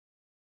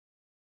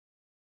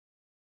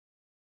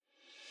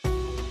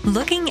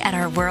looking at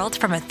our world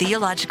from a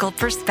theological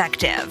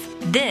perspective.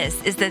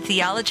 This is the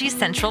Theology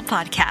Central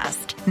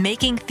Podcast,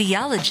 making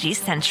theology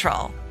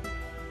central.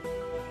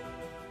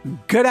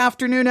 Good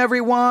afternoon,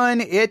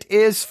 everyone. It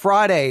is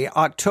Friday,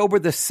 October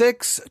the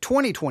 6th,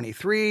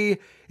 2023.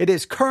 It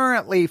is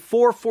currently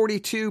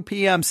 4:42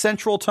 p.m.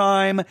 Central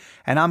Time,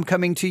 and I'm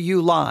coming to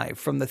you live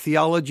from the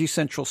Theology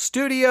Central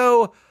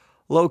studio,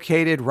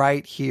 located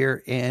right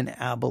here in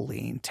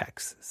Abilene,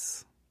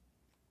 Texas.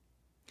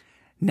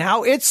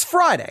 Now it's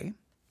Friday,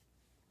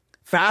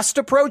 fast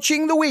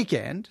approaching the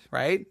weekend,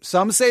 right?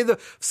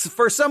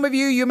 For some of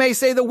you, you may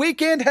say the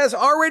weekend has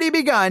already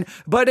begun,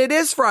 but it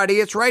is Friday.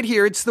 It's right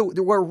here.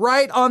 We're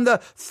right on the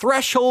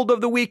threshold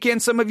of the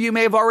weekend. Some of you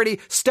may have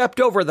already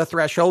stepped over the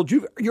threshold.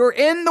 You're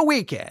in the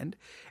weekend.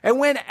 And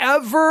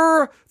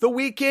whenever the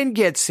weekend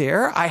gets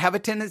here, I have a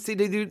tendency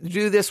to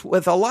do this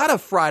with a lot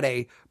of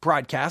Friday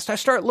broadcasts. I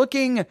start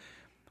looking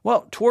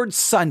towards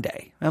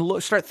Sunday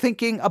and start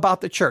thinking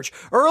about the church.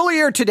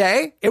 Earlier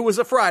today, it was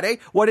a Friday.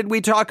 What did we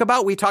talk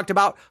about? We talked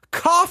about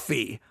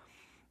coffee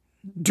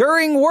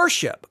during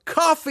worship,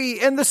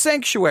 coffee in the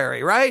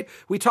sanctuary, right?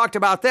 We talked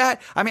about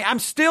that. I mean, I'm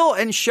still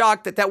in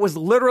shock that was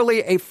literally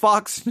a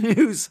Fox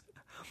News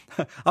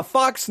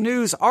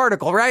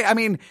article, right? I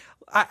mean,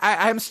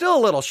 I'm still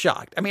a little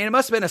shocked. I mean, it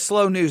must have been a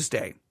slow news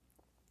day.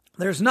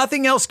 There's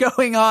nothing else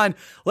going on.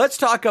 Let's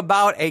talk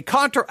about a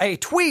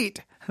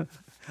tweet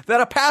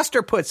that a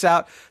pastor puts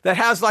out that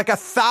has like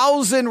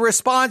 1,000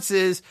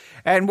 responses,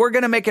 and we're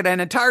going to make it an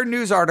entire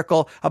news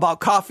article about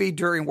coffee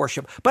during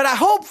worship. But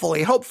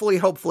hopefully,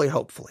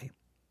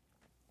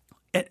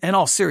 in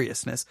all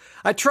seriousness,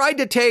 I tried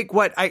to take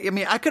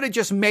I could have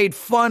just made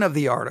fun of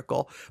the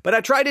article, but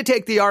I tried to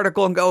take the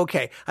article and go,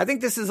 okay, I think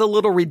this is a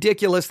little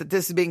ridiculous that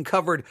this is being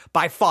covered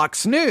by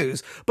Fox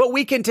News, but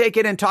we can take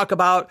it and talk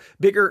about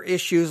bigger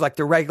issues like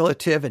the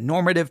regulative and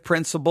normative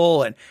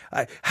principle and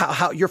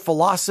how your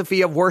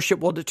philosophy of worship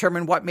will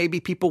determine what maybe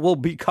people will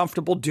be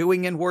comfortable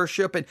doing in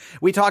worship. And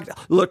we talked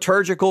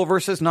liturgical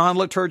versus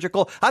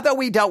non-liturgical. I thought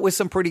we dealt with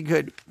some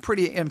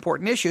pretty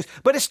important issues,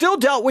 but it still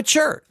dealt with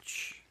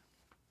church.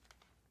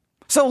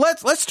 So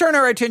let's turn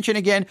our attention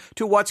again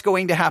to what's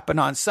going to happen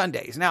on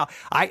Sundays. Now,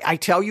 I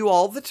tell you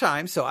all the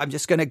time, so I'm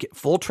just going to get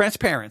full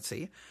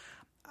transparency.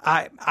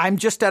 I'm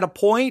just at a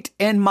point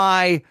in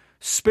my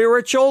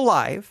spiritual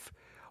life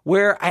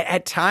where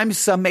at times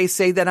some may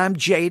say that I'm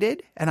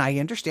jaded, and I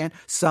understand.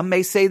 Some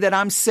may say that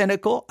I'm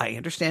cynical. I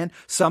understand.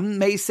 Some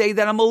may say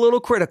that I'm a little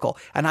critical,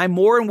 and I'm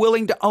more than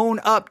willing to own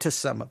up to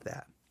some of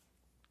that.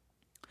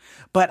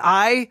 But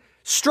I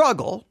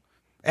struggle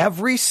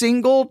every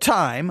single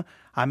time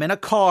I'm in a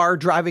car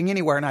driving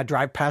anywhere and I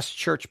drive past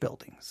church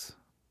buildings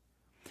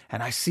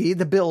and I see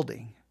the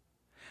building.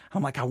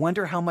 I'm like, I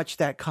wonder how much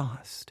that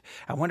cost.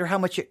 I wonder how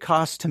much it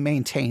costs to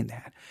maintain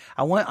that.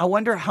 I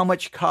wonder how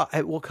much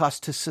it will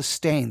cost to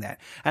sustain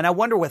that. And I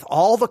wonder, with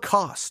all the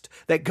cost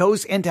that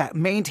goes into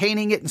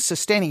maintaining it and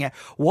sustaining it,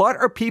 what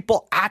are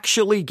people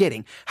actually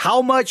getting?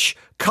 How much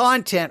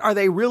content are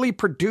they really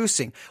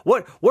producing?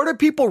 What are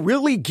people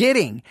really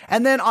getting?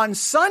 And then on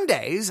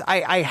Sundays,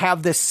 I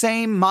have the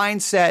same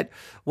mindset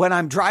when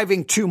I'm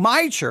driving to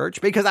my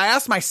church, because I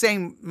ask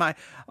myself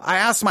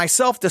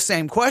the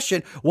same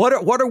question. What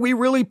are we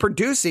really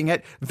producing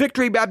at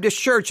Victory Baptist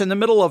Church in the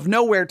middle of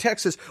nowhere,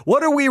 Texas?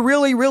 What are we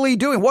really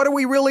doing? What are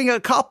we really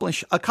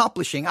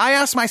accomplishing? I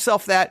ask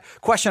myself that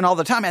question all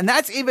the time. And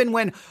that's even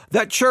when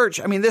that church,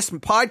 this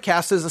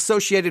podcast is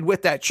associated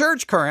with that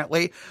church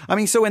currently.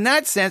 So in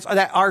that sense,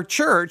 that our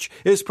church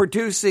is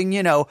producing,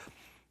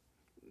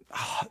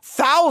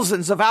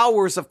 thousands of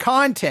hours of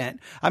content.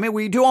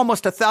 We do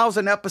almost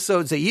 1,000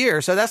 episodes a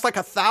year. So that's like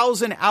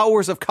 1,000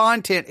 hours of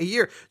content a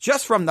year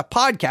just from the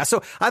podcast.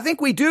 So I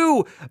think we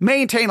do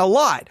maintain a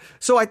lot.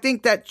 So I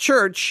think that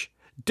church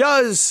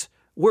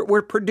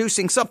we're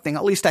producing something.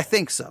 At least I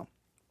think so.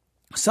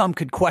 Some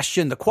could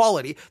question the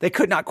quality. They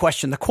could not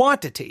question the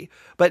quantity.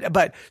 But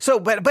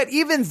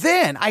even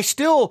then, I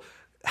still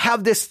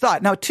have this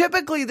thought. Now,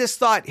 typically this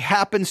thought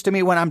happens to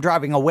me when I'm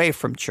driving away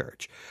from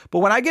church. But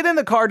when I get in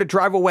the car to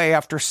drive away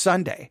after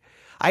Sunday,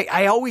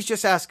 I always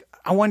just ask,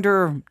 I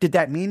wonder, did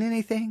that mean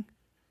anything?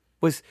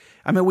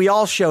 We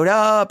all showed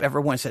up.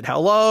 Everyone said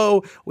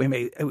hello.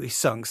 We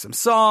sung some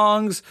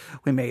songs.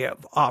 We may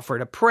have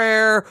offered a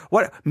prayer.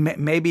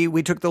 Maybe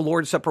we took the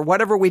Lord's Supper.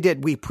 Whatever we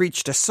did, we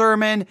preached a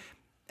sermon.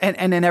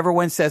 And then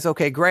everyone says,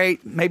 okay,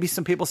 great. Maybe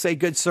some people say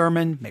good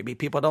sermon. Maybe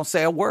people don't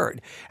say a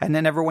word. And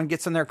then everyone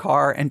gets in their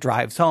car and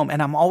drives home.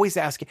 And I'm always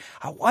asking,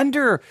 I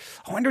wonder,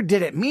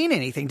 did it mean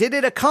anything? Did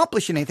it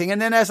accomplish anything?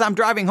 And then as I'm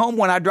driving home,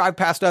 when I drive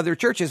past other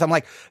churches, I'm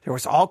like, there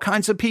was all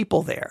kinds of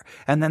people there.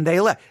 And then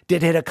they left.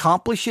 Did it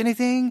accomplish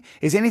anything?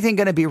 Is anything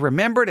going to be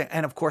remembered?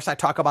 And of course, I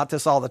talk about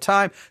this all the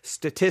time.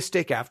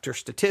 Statistic after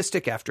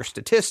statistic after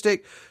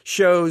statistic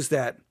shows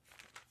that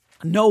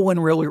No one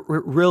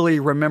really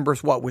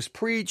remembers what was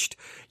preached.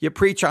 You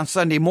preach on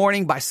Sunday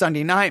morning. By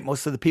Sunday night,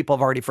 most of the people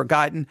have already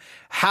forgotten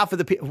half of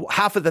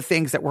the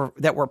things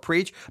that were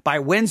preached. By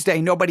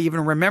Wednesday, nobody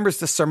even remembers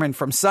the sermon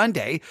from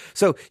Sunday.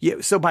 So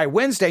by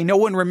Wednesday, no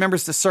one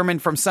remembers the sermon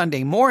from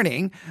Sunday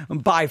morning.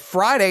 By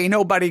Friday,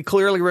 nobody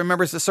clearly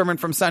remembers the sermon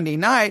from Sunday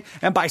night.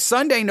 And by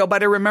Sunday,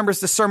 nobody remembers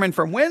the sermon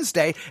from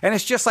Wednesday. And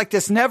it's just like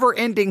this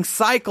never-ending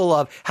cycle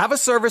of have a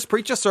service,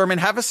 preach a sermon,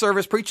 have a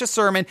service, preach a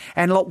sermon,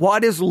 and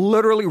what is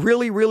literally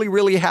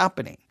really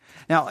happening.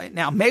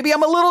 Now maybe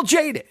I'm a little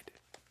jaded,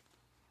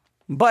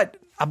 but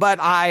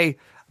I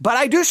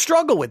do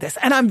struggle with this,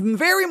 and I'm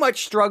very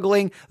much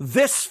struggling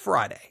this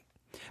Friday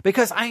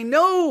because I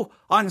know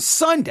on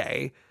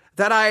Sunday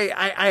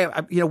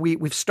that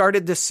we've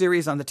started this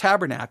series on the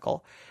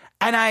tabernacle.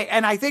 And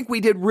I think we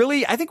did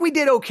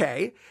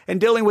okay in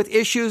dealing with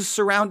issues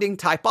surrounding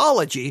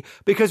typology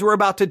because we're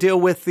about to deal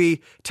with the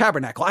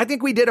tabernacle. I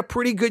think we did a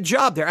pretty good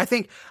job there. I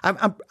think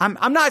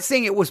I'm not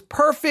saying it was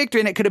perfect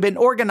and it could have been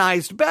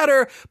organized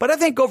better, but I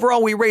think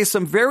overall we raised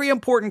some very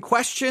important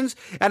questions,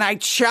 and I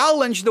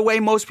challenged the way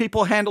most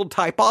people handled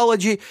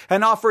typology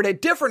and offered a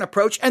different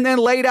approach and then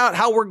laid out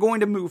how we're going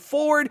to move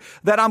forward,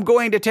 that I'm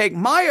going to take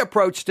my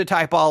approach to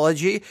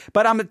typology,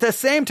 but at the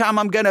same time,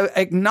 I'm going to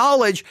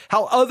acknowledge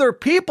how other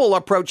people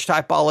approach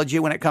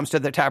typology when it comes to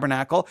the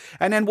tabernacle,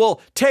 and then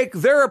we'll take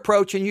their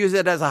approach and use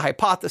it as a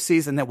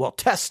hypothesis, and then we'll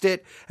test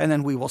it, and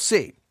then we will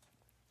see.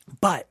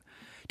 But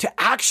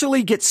to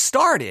actually get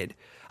started,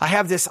 I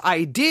have this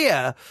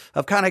idea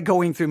of kind of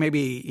going through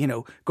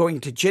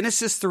going to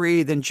Genesis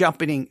 3, then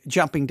jumping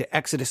to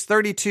Exodus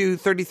 32,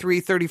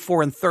 33,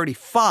 34, and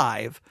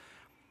 35.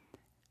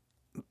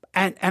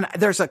 And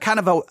there's a kind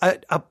of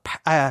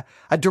a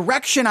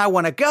direction I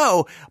want to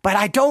go, but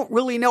I don't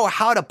really know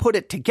how to put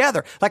it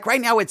together. Like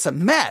right now, it's a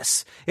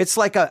mess. It's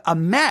like a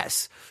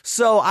mess.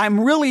 So I'm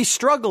really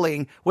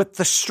struggling with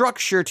the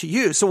structure to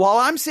use. So while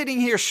I'm sitting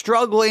here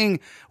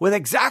struggling with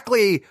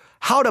exactly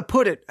how to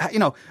put it,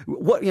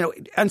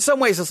 in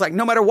some ways it's like,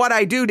 no matter what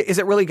I do, is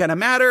it really going to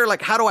matter?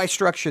 Like, how do I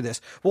structure this?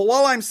 Well,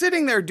 while I'm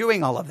sitting there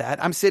doing all of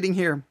that, I'm sitting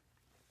here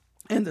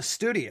in the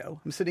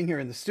studio.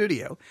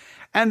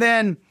 And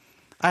then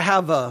I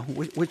have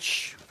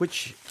which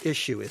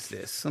issue is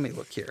this? Let me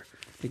look here.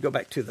 Let me go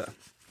back to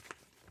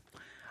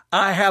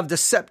I have the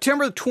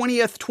September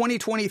 20th,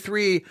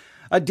 2023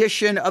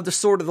 edition of the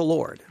Sword of the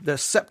Lord. The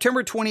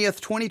September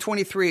 20th,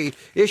 2023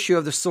 issue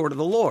of the Sword of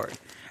the Lord.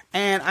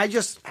 And I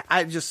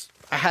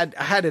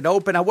had it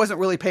open. I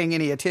wasn't really paying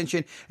any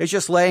attention. It's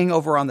just laying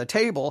over on the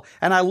table.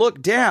 And I look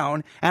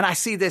down and I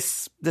see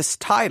this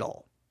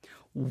title.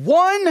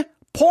 1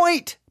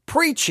 Point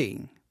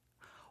Preaching.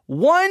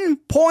 1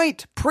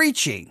 point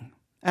preaching.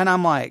 And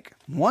I'm like,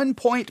 1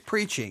 point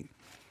preaching.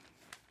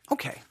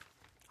 Okay.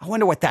 I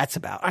wonder what that's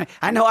about.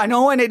 I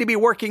know I need to be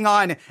working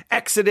on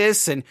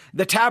Exodus and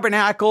the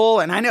tabernacle,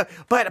 and I know,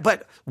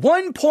 but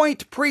 1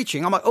 point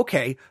preaching. I'm like,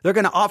 okay, they're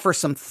going to offer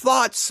some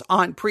thoughts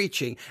on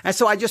preaching. And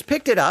so I just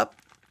picked it up.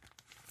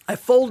 I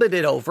folded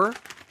it over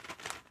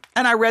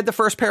and I read the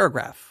first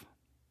paragraph.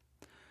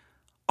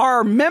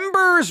 Are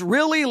members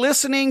really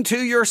listening to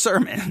your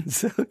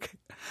sermons? Okay.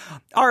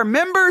 Are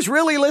members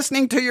really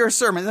listening to your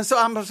sermons? And so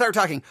I'm going to start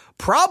talking.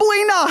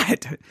 Probably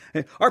not.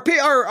 Are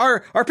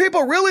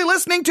people really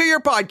listening to your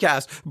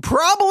podcast?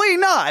 Probably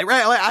not.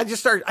 Right? I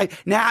just start.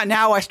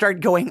 Now I start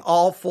going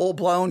all full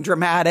blown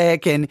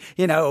dramatic and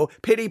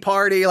pity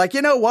party. Like,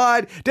 you know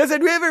what? Does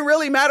it even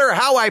really matter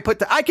how I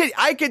put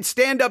I could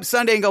stand up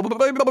Sunday and go, and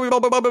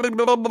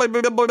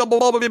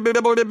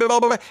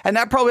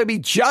that probably be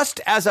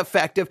just as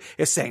effective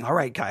as saying, all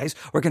right, guys,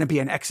 we're going to be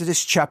in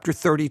Exodus chapter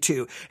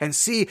 32 and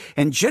see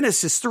in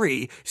Genesis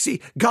 3,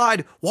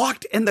 God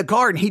walked in the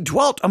garden. He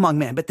dwelt among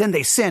men, but then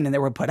they sinned and they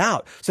were put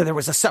out. So there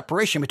was a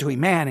separation between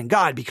man and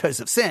God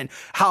because of sin.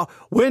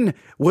 When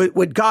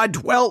would God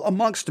dwell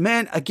amongst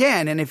men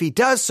again? And if he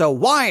does so,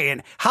 why?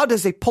 And how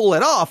does he pull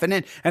it off? And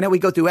then we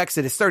go through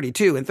Exodus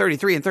 32 and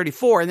 33 and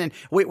 34. And then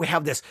we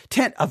have this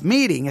tent of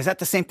meeting. Is that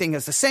the same thing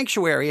as the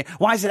sanctuary?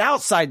 Why is it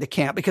outside the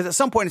camp? Because at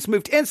some point it's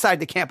moved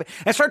inside the camp,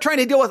 and start trying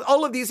to deal with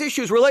all of these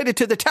issues related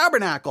to the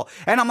tabernacle.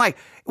 And I'm like,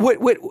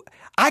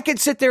 I could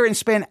sit there and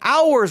spend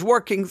hours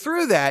working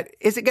through that.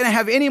 Is it going to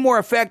have any more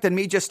effect than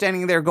me just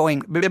standing there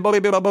going, or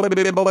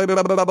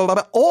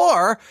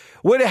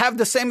would it have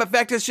the same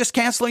effect as just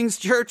canceling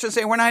church and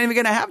saying we're not even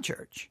going to have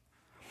church?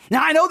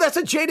 Now, I know that's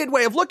a jaded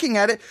way of looking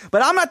at it,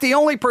 but I'm not the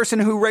only person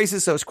who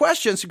raises those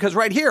questions, because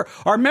right here,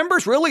 are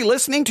members really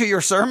listening to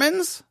your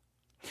sermons?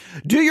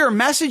 Do your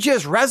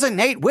messages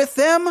resonate with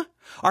them?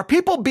 Are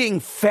people being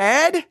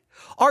fed?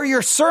 Are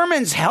your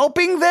sermons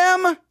helping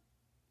them?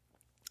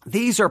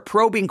 These are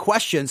probing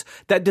questions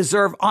that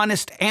deserve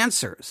honest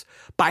answers.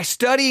 By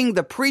studying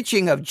the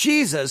preaching of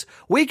Jesus,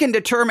 we can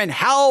determine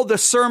how the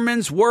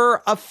sermons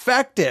were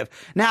effective.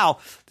 Now,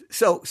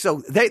 so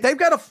they've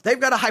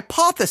got a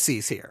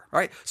hypothesis here,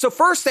 right? So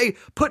first they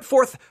put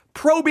forth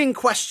probing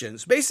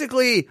questions.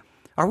 Basically,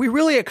 are we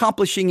really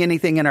accomplishing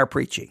anything in our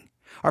preaching?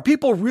 Are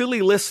people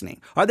really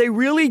listening? Are they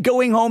really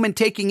going home and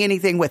taking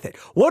anything with it?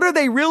 What are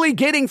they really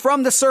getting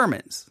from the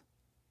sermons?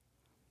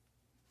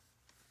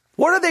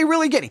 What are they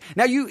really getting?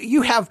 Now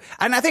you have,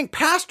 and I think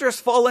pastors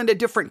fall into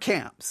different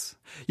camps.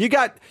 You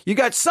got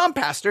some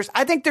pastors.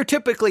 I think they're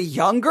typically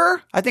younger.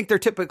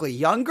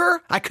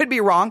 I could be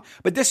wrong,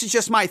 but this is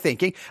just my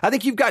thinking. I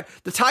think you've got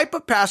the type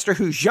of pastor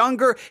who's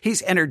younger.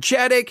 He's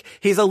energetic.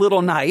 He's a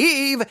little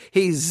naive.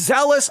 He's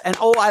zealous. And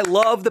I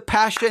love the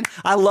passion.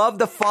 I love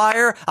the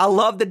fire. I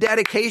love the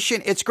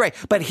dedication. It's great.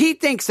 But he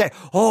thinks that,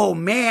 oh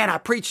man, I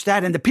preached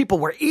that and the people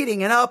were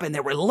eating it up and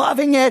they were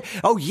loving it.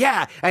 Oh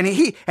yeah. And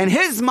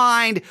his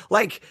mind,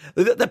 like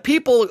the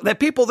people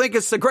think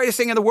it's the greatest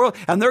thing in the world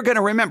and they're going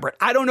to remember it.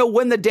 I don't know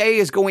when the day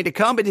is going to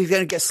come, but he's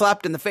going to get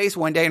slapped in the face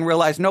one day and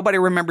realize nobody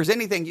remembers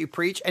anything you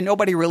preach and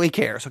nobody really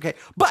cares. Okay.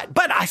 But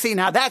I see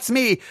now that's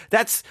me.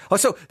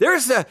 So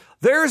there's the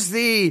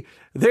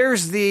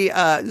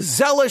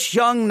zealous,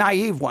 young,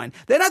 naive one.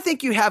 Then I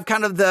think you have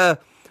kind of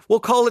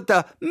we'll call it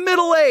the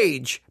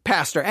middle-age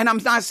pastor. And I'm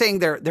not saying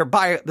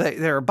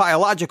they're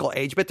biological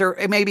age, but they're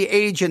maybe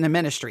age in the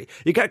ministry.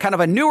 You got kind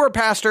of a newer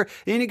pastor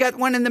and you got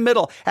one in the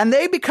middle and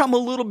they become a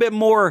little bit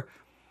more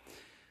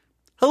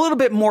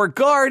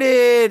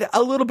guarded,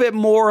 a little bit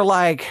more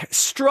like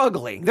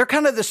struggling. They're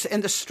kind of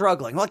into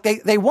struggling. Like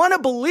they want to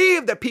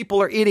believe that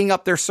people are eating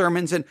up their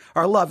sermons and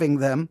are loving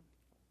them.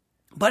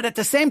 But at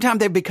the same time,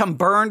 they've become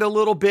burned a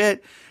little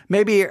bit,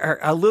 maybe are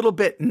a little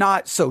bit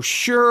not so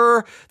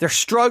sure. They're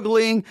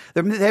struggling.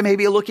 They may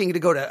be looking to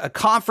go to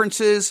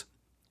conferences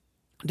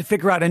to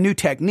figure out a new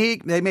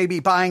technique. They may be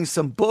buying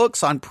some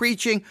books on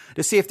preaching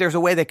to see if there's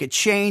a way they could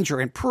change or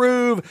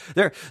improve.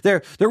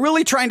 They're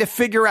really trying to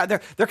figure out.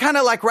 They're kind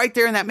of like right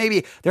there in that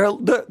maybe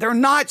they're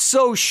not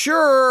so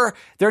sure.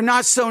 They're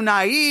not so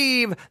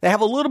naive. They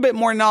have a little bit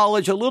more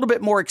knowledge, a little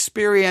bit more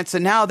experience,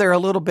 and now they're a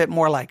little bit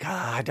more like,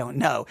 I don't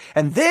know.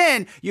 And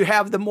then you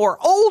have the more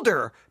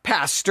older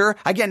pastor,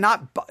 again,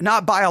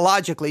 not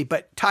biologically,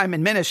 but time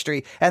in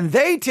ministry, and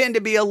they tend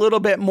to be a little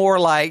bit more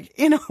like,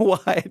 you know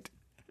what?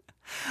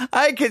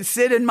 I could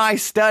sit in my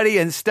study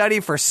and study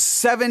for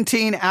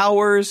 17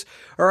 hours,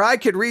 or I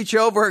could reach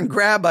over and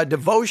grab a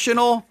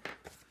devotional,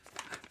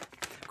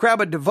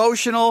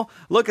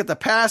 look at the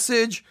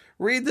passage,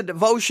 read the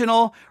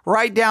devotional,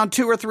 write down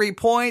 2 or 3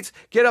 points,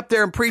 get up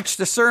there and preach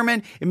the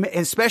sermon.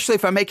 Especially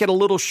if I make it a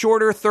little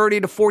shorter,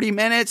 30 to 40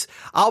 minutes,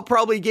 I'll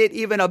probably get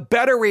even a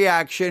better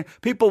reaction.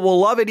 People will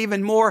love it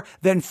even more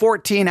than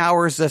 14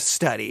 hours of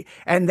study.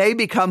 And they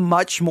become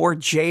much more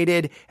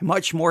jaded,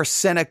 much more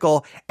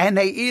cynical, and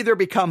they either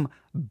become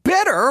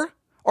bitter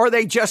or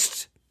they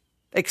just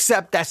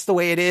accept that's the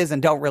way it is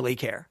and don't really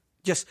care.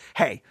 Just,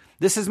 hey,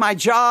 this is my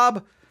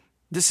job.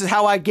 This is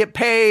how I get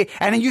paid.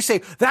 And then you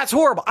say, that's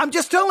horrible. I'm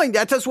just telling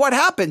you, that's what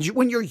happens.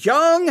 When you're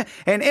young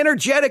and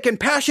energetic and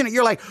passionate,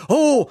 you're like,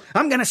 oh,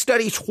 I'm going to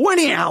study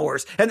 20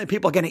 hours. And then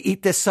people are going to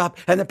eat this up.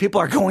 And then people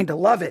are going to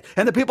love it.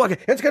 And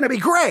it's going to be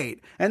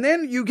great. And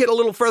then you get a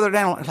little further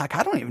down. Like,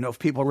 I don't even know if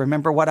people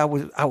remember what I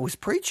was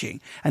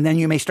preaching. And then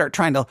you may start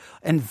trying to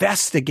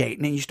investigate.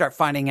 And then you start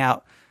finding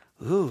out,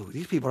 ooh,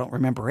 these people don't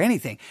remember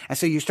anything. And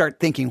so you start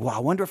thinking, well, I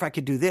wonder if I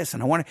could do this.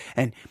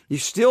 And you're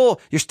still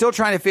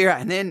trying to figure out.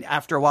 And then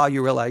after a while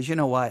you realize, you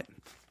know what?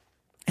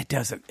 It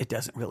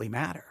doesn't really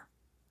matter.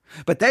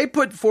 But they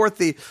put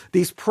forth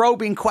these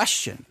probing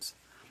questions.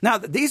 Now,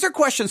 these are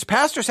questions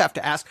pastors have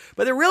to ask,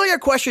 but they really are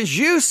questions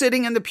you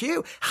sitting in the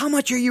pew. How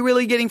much are you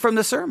really getting from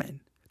the sermon?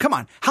 Come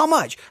on. How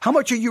much? How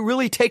much are you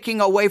really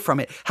taking away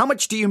from it? How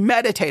much do you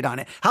meditate on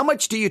it? How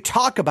much do you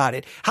talk about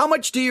it? How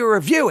much do you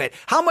review it?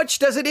 How much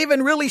does it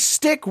even really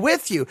stick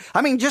with you?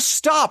 I mean, just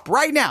stop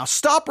right now.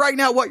 Stop right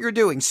now what you're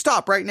doing.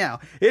 Stop right now.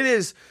 It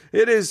is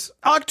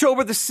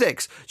October the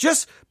 6th.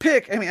 Just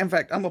pick. In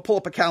fact, I'm going to pull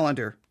up a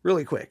calendar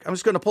really quick. I'm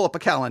just going to pull up a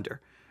calendar.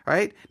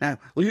 Right? Now,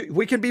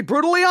 we can be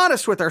brutally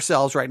honest with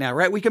ourselves right now,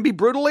 right? We can be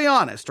brutally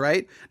honest,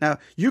 right? Now,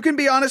 you can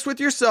be honest with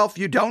yourself.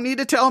 You don't need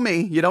to tell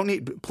me.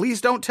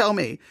 Please don't tell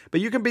me. But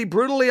you can be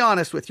brutally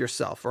honest with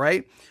yourself,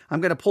 right? I'm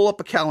going to pull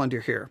up a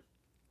calendar here.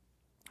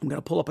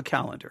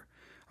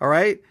 All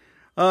right?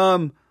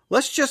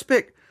 Let's just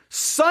pick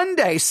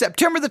Sunday,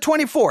 September the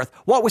 24th.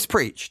 What was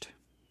preached?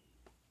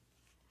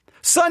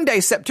 Sunday,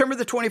 September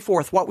the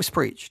 24th. What was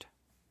preached?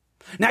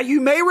 Now, you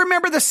may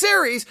remember the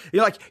series.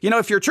 You're like,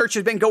 if your church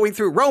has been going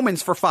through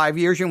Romans for 5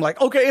 years, you're like,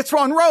 okay, it's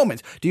on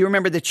Romans. Do you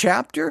remember the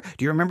chapter?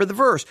 Do you remember the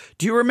verse?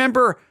 Do you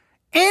remember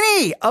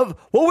what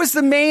was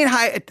the main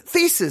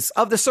thesis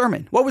of the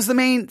sermon? What was the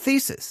main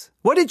thesis?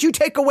 What did you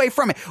take away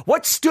from it?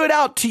 What stood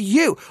out to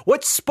you?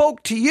 What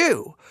spoke to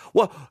you?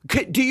 Well,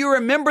 do you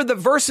remember the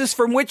verses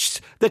from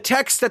which the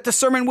text that the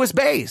sermon was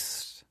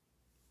based?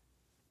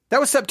 That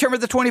was September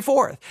the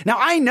 24th. Now,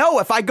 I know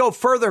if I go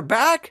further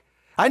back,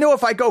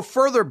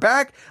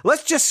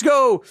 let's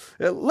go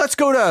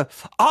to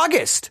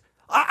August.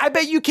 I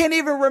bet you can't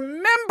even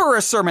remember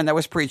a sermon that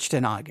was preached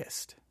in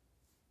August.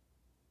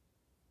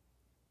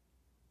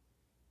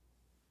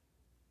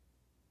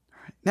 All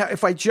right. Now,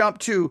 if I jump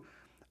to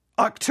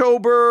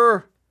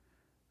October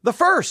the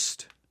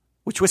 1st,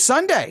 which was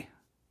Sunday,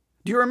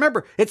 Do you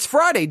remember? It's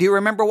Friday. Do you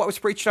remember what was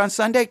preached on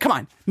Sunday? Come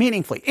on,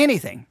 meaningfully,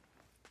 anything.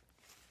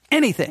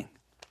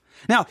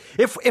 Now,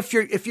 if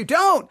you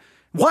don't,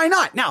 why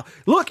not? Now,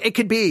 look, it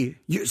could be,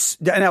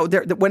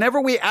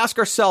 whenever we ask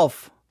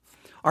ourselves,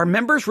 are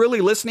members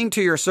really listening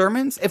to your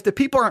sermons? If the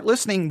people aren't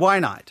listening, why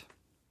not?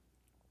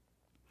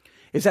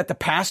 Is that the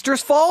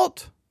pastor's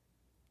fault?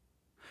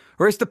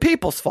 Or is the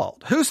people's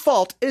fault? Whose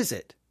fault is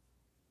it?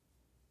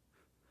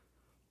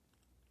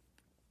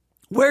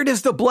 Where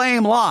does the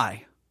blame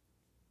lie?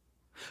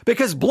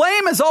 Because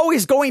blame is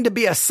always going to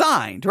be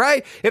assigned,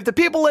 right? If the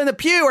people in the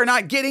pew are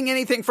not getting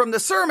anything from the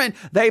sermon,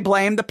 they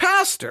blame the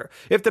pastor.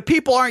 If the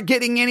people aren't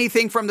getting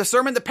anything from the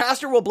sermon, the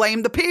pastor will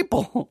blame the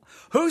people.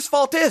 Whose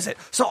fault is it?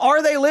 So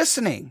are they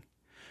listening?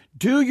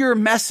 Do your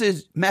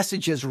messages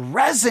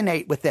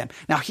resonate with them?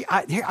 Now,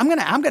 I'm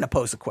going to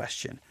pose a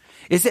question.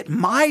 Is it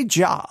my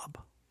job?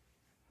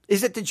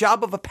 Is it the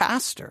job of a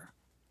pastor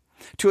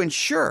to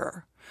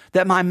ensure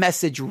that my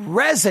message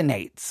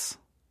resonates?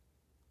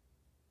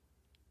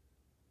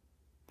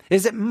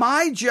 Is it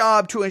my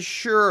job to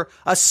ensure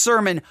a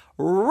sermon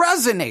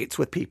resonates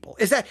with people?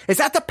 Is that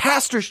the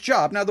pastor's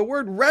job? Now, the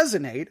word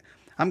resonate,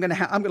 I'm going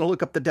to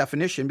look up the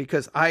definition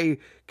because I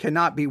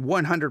cannot be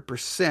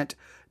 100%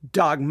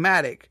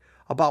 dogmatic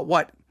about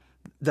what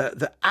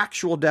the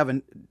actual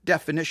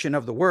definition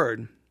of the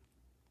word.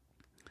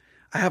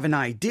 I have an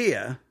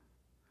idea.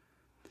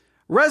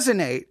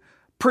 Resonate,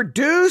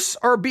 produce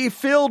or be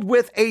filled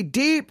with a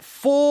deep,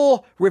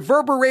 full,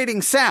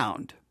 reverberating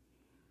sound.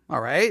 All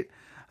right.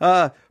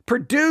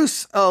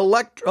 Produce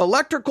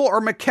electrical or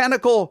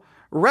mechanical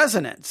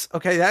resonance.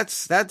 Okay,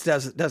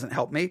 that doesn't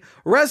help me.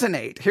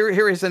 Resonate.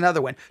 Here is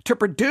another one. To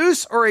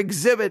produce or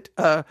exhibit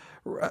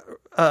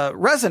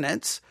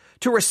resonance,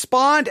 to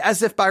respond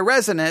as if by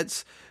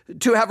resonance,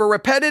 to have a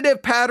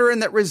repetitive pattern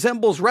that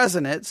resembles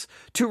resonance,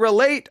 to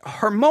relate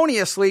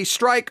harmoniously,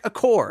 strike a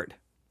chord.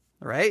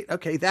 All right.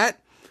 Okay,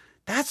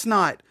 that's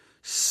not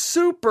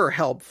super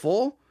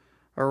helpful.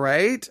 All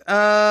right.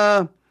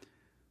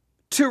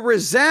 To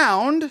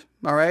resound,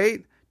 all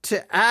right,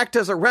 to act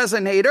as a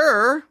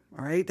resonator,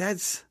 all right,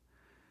 that's,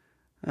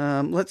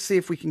 let's see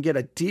if we can get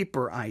a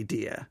deeper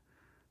idea.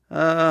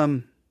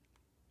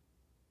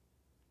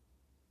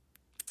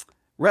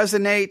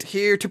 Resonate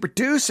here, to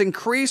produce,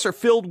 increase, or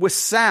filled with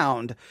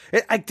sound.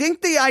 I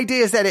think the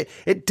idea is that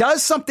it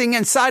does something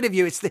inside of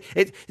you.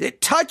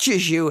 It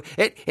touches you.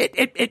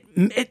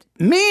 It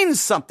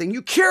means something.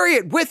 You carry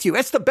it with you.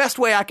 It's the best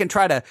way I can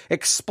try to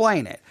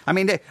explain it. I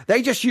mean,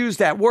 they just use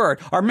that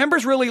word. Are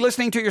members really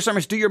listening to your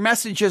sermons? Do your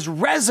messages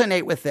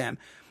resonate with them?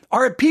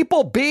 Are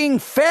people being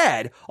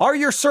fed? Are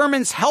your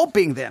sermons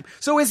helping them?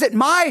 So is it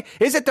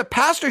the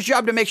pastor's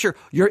job to make sure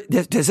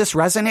does this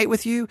resonate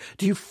with you?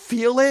 Do you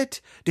feel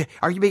it?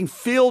 Are you being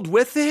filled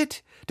with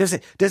it? Does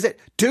it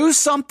do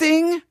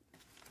something?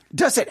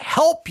 Does it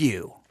help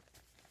you?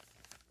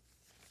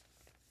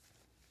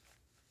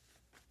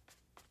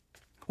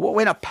 Well,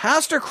 when a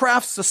pastor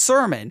crafts a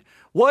sermon,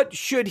 what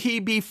should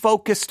he be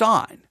focused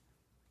on?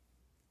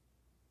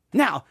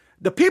 Now,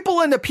 the people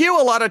in the pew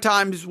a lot of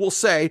times will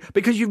say,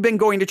 because you've been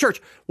going to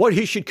church, what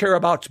he should care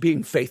about is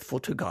being faithful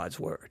to God's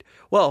word.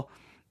 Well,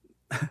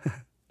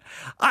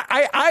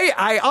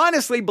 I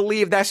honestly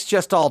believe that's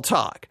just all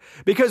talk.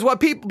 Because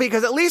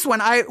at least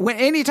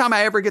anytime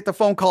I ever get the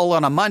phone call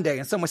on a Monday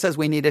and someone says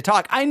we need to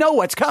talk, I know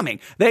what's coming.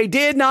 They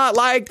did not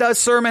like the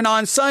sermon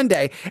on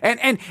Sunday.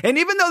 And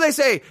even though they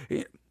say,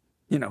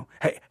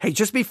 hey,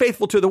 just be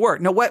faithful to the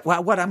word. No,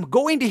 what I'm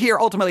going to hear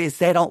ultimately is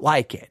they don't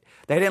like it.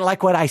 They didn't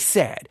like what I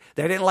said.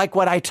 They didn't like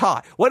what I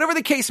taught, whatever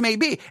the case may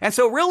be. And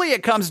so really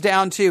it comes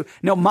down to,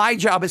 no, my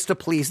job is to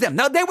please them.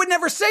 Now, they would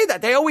never say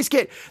that. They always,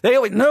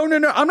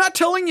 no, I'm not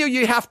telling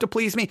you have to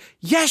please me.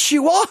 Yes,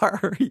 you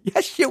are.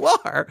 Yes, you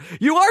are.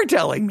 You are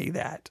telling me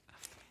that.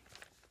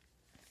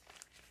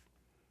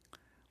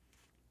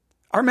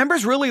 Are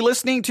members really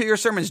listening to your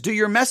sermons? Do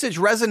your message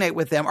resonate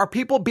with them? Are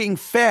people being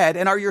fed,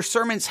 and are your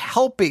sermons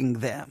helping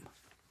them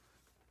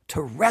to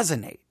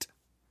resonate?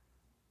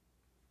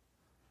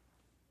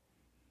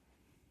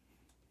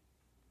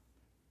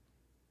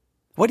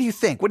 What do you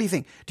think?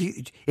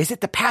 Is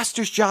it the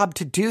pastor's job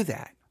to do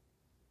that?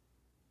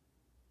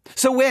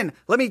 So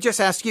let me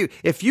just ask you,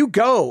 if you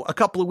go a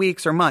couple of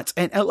weeks or months,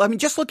 and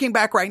just looking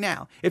back right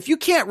now, if you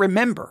can't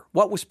remember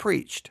what was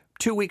preached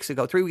 2 weeks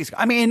ago, 3 weeks ago,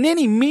 in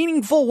any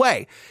meaningful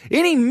way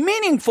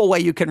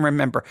you can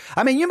remember.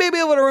 You may be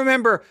able to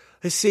remember,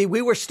 let's see,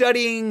 we were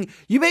studying,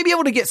 you may be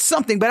able to get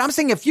something, but I'm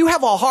saying if you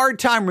have a hard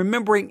time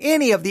remembering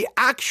any of the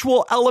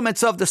actual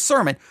elements of the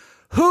sermon,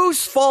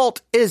 whose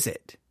fault is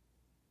it?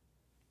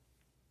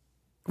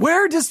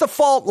 Where does the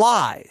fault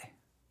lie?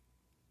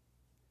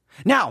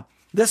 Now,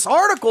 this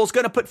article is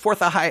going to put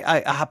forth a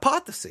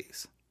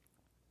hypothesis.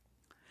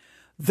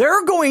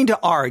 They're going to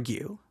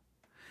argue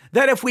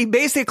that if we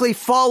basically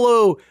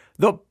follow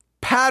the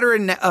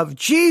pattern of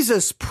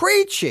Jesus'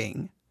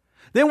 preaching,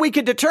 then we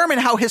could determine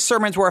how his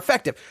sermons were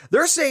effective.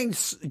 They're saying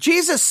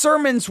Jesus'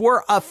 sermons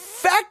were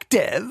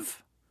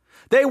effective.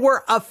 They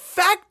were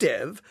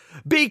effective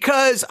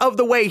because of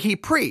the way he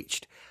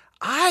preached.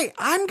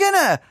 I'm going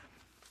to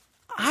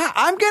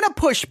I'm going to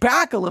push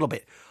back a little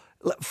bit.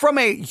 From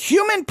a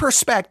human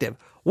perspective,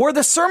 were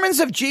the sermons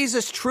of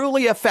Jesus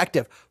truly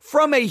effective?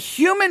 From a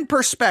human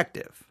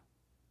perspective.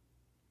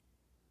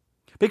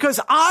 Because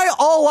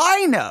all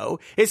I know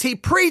is he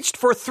preached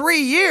for 3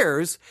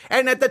 years,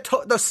 and at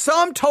the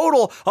sum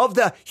total of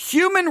the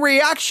human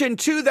reaction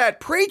to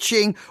that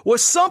preaching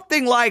was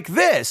something like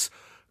this.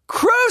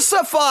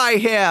 Crucify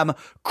him!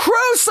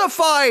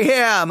 Crucify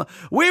him!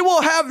 We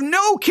will have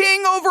no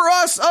king over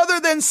us other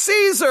than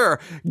Caesar!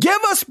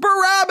 Give us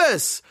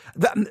Barabbas!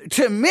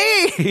 To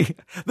me,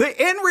 the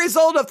end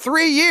result of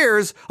 3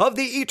 years of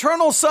the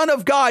eternal Son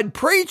of God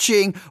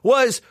preaching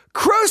was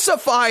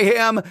crucify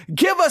him,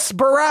 give us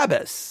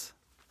Barabbas.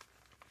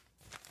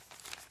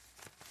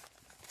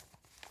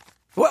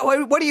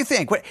 What do you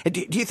think?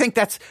 Do you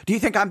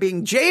think I'm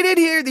being jaded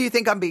here? Do you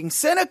think I'm being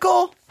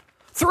cynical?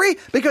 3,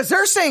 because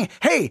they're saying,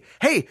 hey,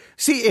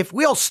 see, if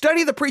we'll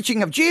study the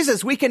preaching of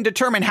Jesus, we can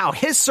determine how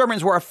his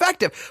sermons were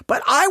effective.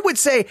 But I would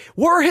say,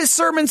 were his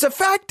sermons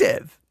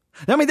effective?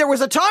 I mean, there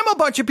was a time a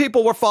bunch of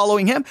people were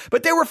following him,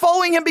 but they were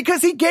following him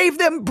because he gave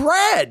them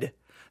bread.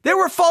 They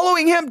were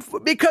following him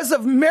because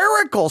of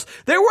miracles.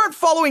 They weren't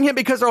following him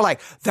because they're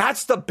like,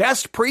 that's the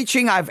best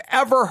preaching I've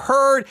ever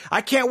heard.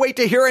 I can't wait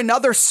to hear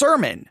another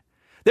sermon.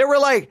 They were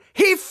like,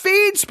 he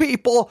feeds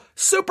people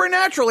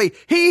supernaturally.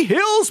 He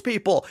heals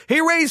people.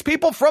 He raised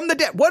people from the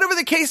dead. Whatever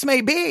the case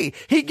may be,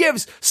 he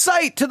gives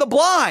sight to the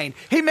blind.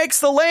 He makes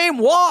the lame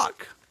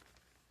walk.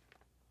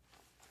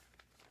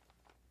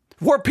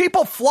 Were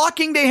people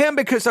flocking to him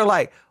because they're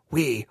like,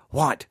 we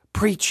want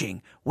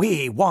preaching.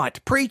 We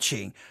want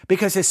preaching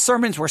because his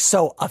sermons were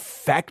so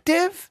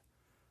effective?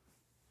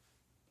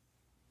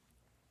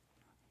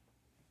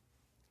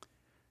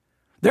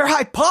 Their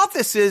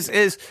hypothesis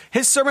is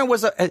his sermon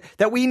was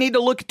that we need to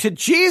look to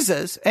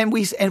Jesus, and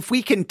if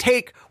we can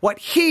take what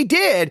he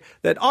did,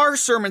 that our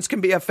sermons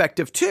can be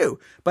effective too.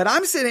 But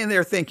I'm sitting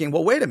there thinking,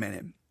 well, wait a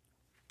minute.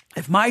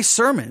 If my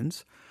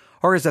sermons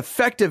are as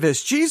effective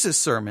as Jesus'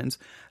 sermons,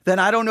 then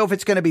I don't know if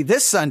it's going to be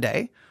this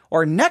Sunday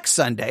or next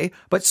Sunday,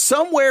 but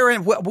somewhere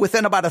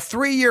within about a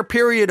 3-year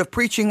period of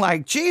preaching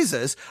like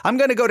Jesus, I'm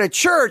going to go to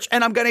church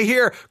and I'm going to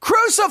hear,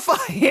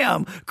 crucify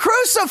him,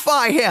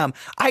 crucify him.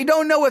 I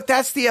don't know if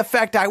that's the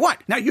effect I want.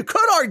 Now, you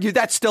could argue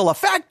that's still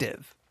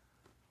effective.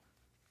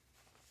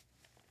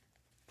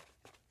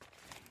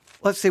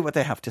 Let's see what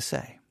they have to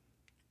say.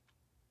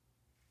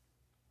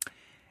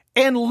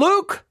 In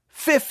Luke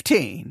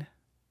 15,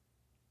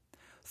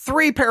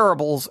 3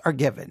 parables are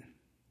given.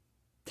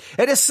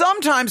 It is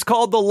sometimes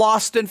called the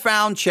lost and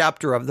found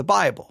chapter of the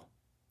Bible.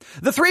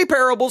 The 3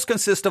 parables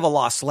consist of a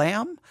lost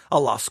lamb, a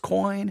lost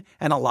coin,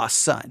 and a lost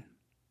son.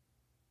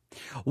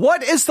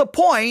 What is the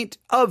point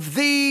of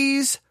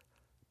these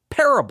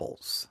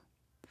parables?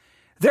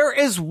 There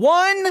is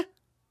one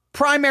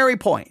primary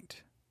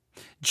point.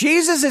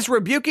 Jesus is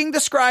rebuking the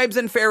scribes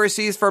and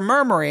Pharisees for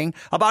murmuring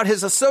about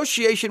his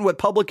association with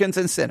publicans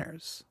and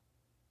sinners.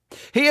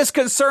 He is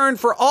concerned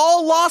for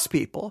all lost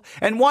people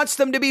and wants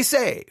them to be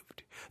saved.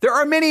 There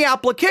are many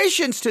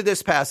applications to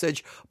this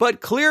passage,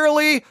 but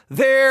clearly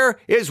there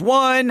is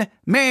one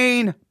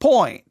main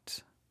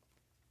point.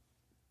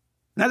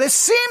 Now, this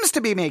seems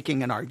to be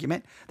making an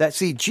argument that,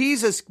 see,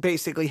 Jesus,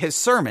 basically, his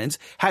sermons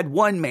had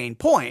one main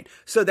point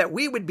so that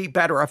we would be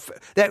better,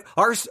 that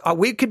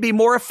we could be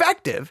more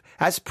effective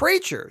as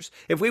preachers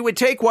if we would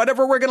take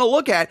whatever we're going to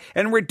look at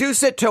and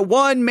reduce it to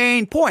one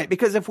main point.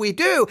 Because if we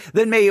do,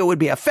 then maybe it would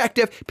be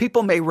effective.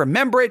 People may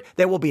remember it.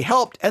 They will be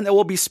helped and they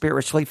will be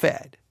spiritually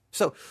fed.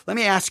 So let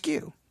me ask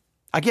you,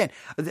 again,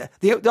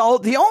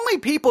 the only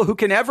people who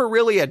can ever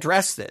really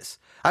address this,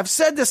 I've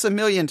said this a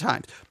million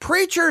times,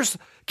 preachers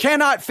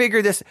cannot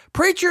figure this.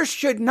 Preachers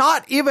should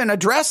not even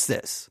address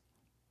this.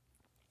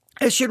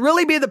 It should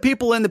really be the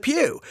people in the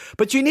pew.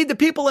 But you need the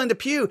people in the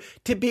pew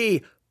to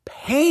be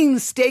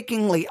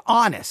painstakingly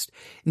honest.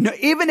 No,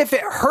 even if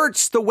it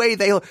hurts the way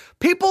they look.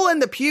 People in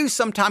the pew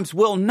sometimes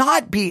will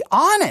not be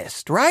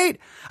honest, right?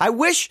 I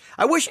wish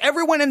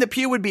everyone in the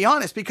pew would be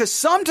honest, because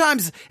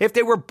sometimes if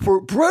they were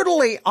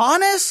brutally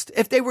honest,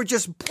 if they were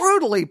just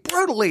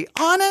brutally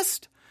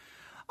honest,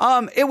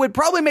 it would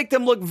probably make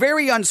them look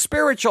very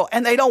unspiritual,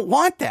 and they don't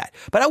want that.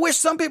 But I wish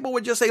some people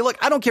would just say, look,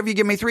 I don't care if you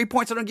give me 3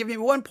 points, I don't give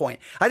you 1 point.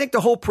 I think the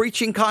whole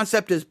preaching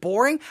concept is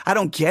boring. I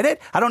don't get it.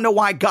 I don't know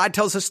why God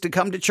tells us to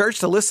come to church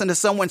to listen to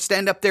someone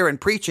stand up there and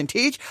preach and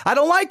teach. I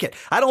don't like it.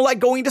 I don't like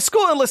going to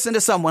school and listening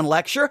to someone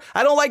lecture.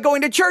 I don't like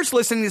going to church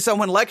listening to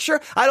someone lecture.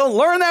 I don't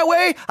learn that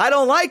way. I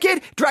don't like it.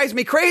 It drives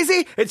me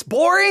crazy. It's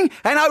boring.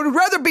 And I would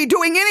rather be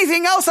doing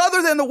anything else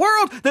other than the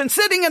world than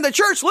sitting in the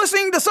church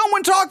listening to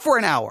someone talk for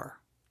an hour.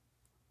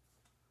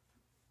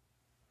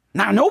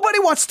 Now, nobody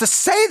wants to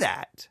say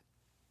that.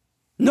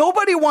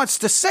 Nobody wants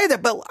to say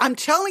that, but I'm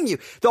telling you,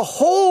 the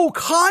whole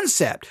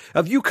concept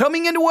of you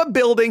coming into a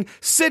building,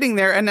 sitting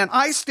there, and then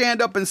I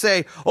stand up and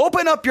say,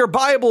 open up your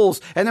Bibles,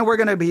 and then we're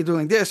going to be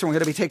doing this, and we're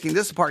going to be taking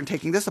this apart and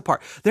taking this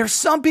apart. There's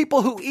some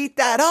people who eat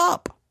that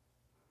up.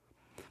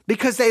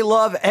 because they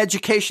love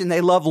education.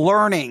 They love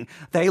learning.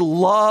 They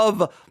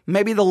love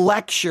maybe the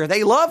lecture.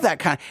 They love that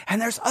kind.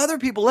 And there's other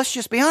people, let's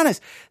just be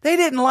honest, they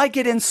didn't like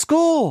it in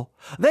school.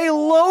 They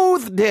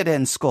loathed it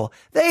in school.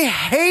 They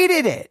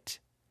hated it.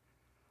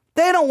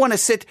 They don't want to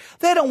sit.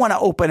 They don't want to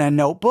open a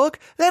notebook.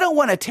 They don't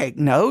want to take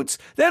notes.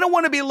 They don't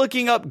want to be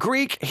looking up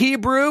Greek,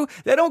 Hebrew.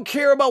 They don't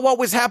care about what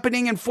was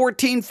happening in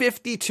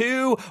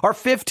 1452 or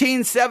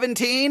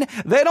 1517.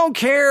 They don't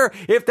care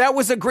if that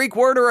was a Greek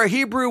word or a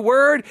Hebrew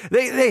word.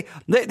 They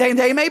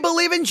may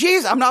believe in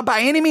Jesus. I'm not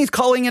by any means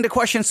calling into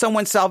question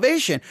someone's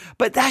salvation,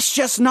 but that's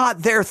just not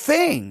their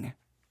thing.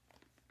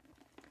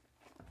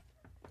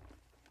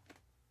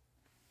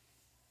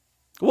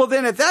 Well,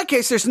 then at that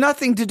case, there's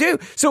nothing to do.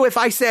 So if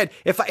I said,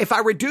 if I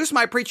reduce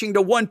my preaching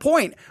to 1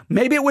 point,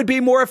 maybe it would be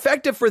more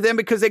effective for them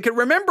because they could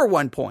remember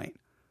 1 point.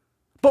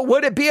 But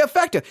would it be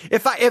effective?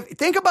 If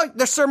think about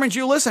the sermons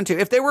you listen to,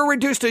 if they were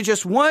reduced to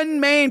just one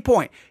main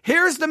point,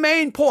 here's the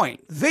main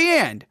point, the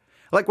end.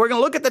 Like we're going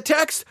to look at the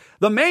text,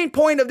 the main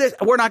point of this,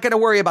 we're not going to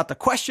worry about the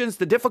questions,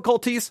 the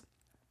difficulties.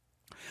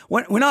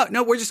 We're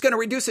just going to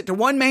reduce it to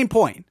one main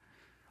point.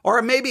 Or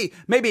maybe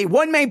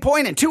one main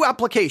point and 2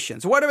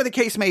 applications, whatever the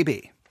case may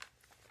be.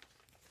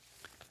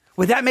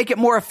 Would that make it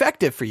more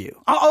effective for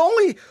you?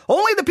 Only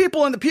the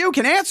people in the pew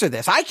can answer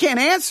this. I can't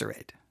answer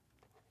it.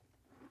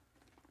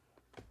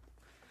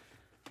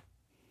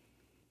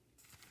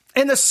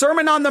 In the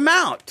Sermon on the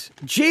Mount,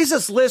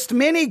 Jesus lists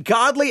many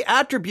godly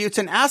attributes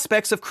and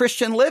aspects of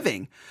Christian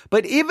living.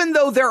 But even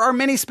though there are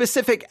many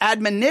specific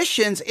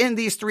admonitions in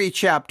these 3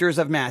 chapters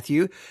of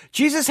Matthew,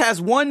 Jesus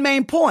has one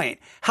main point: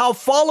 how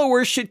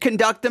followers should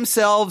conduct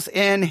themselves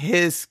in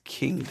his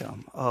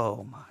kingdom.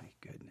 Oh my.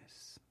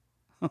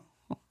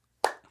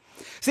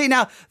 See,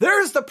 now,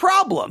 there's the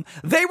problem.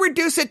 They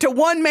reduce it to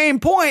one main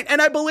point, and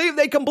I believe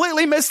they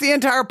completely miss the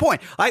entire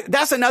point.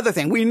 That's another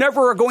thing. We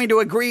never are going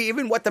to agree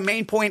even what the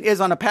main point is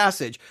on a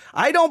passage.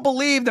 I don't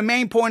believe the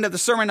main point of the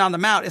Sermon on the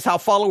Mount is how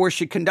followers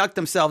should conduct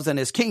themselves in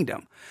his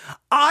kingdom.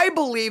 I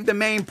believe the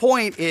main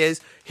point is,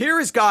 here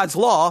is God's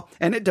law,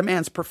 and it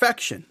demands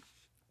perfection.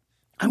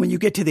 And when you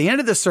get to the end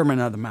of the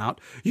Sermon on the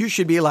Mount, you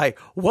should be like,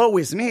 woe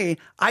is me.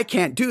 I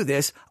can't do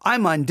this.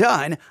 I'm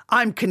undone.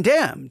 I'm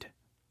condemned.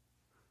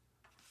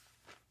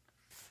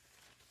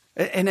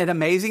 Isn't it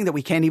amazing that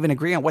we can't even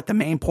agree on what the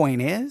main point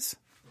is?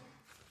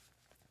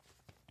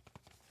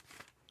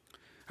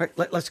 All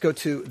right, let's go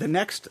to the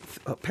next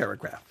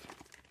paragraph.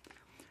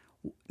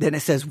 Then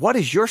it says, what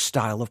is your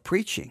style of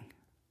preaching?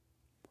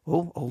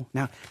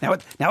 Now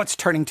it's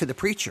turning to the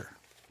preacher.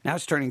 Now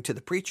it's turning to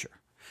the preacher.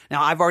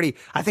 Now, I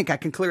think I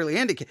can clearly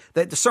indicate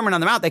that the Sermon on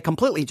the Mount, they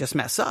completely just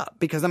mess up.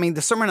 Because, the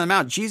Sermon on the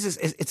Mount,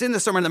 it's in the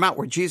Sermon on the Mount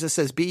where Jesus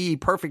says, be ye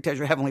perfect as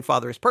your heavenly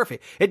Father is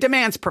perfect. It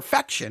demands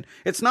perfection.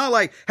 It's not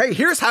like, hey,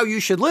 here's how you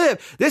should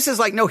live. This is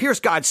like, no, here's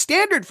God's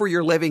standard for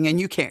your living and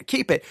you can't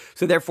keep it.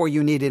 So therefore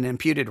you need an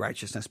imputed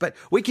righteousness. But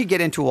we could get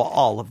into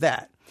all of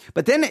that.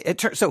 But then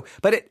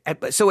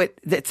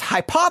it's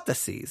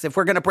hypotheses, if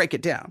we're going to break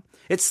it down.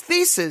 Its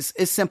thesis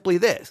is simply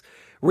this.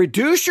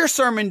 Reduce your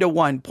sermon to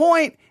 1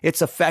 point.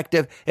 It's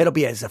effective. It'll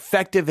be as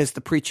effective as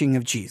the preaching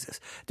of Jesus.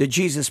 The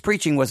Jesus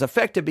preaching was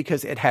effective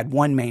because it had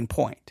one main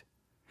point.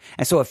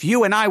 And so if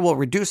you and I will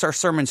reduce our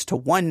sermons to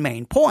one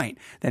main point,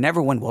 then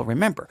everyone will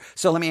remember.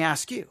 So let me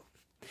ask you,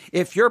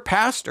 if your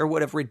pastor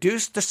would have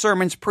reduced the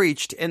sermons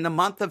preached in the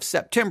month of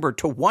September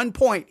to 1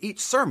 point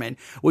each sermon,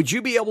 would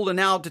you be able to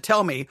now to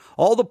tell me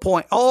all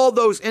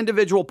those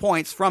individual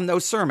points from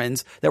those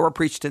sermons that were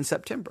preached in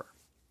September?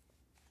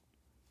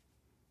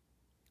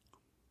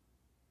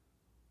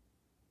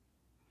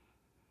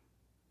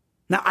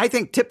 Now, I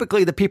think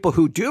typically the people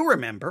who do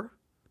remember,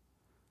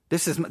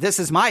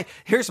 here's my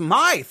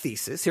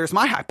thesis, here's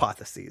my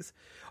hypothesis,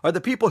 are the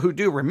people who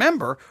do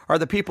remember are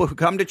the people who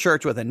come to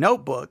church with a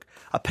notebook,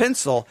 a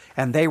pencil,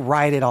 and they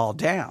write it all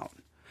down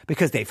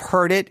because they've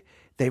heard it,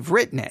 they've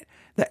written it.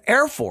 The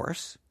Air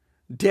Force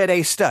did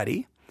a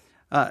study,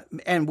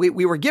 and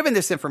we were given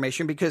this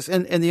information because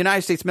in the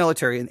United States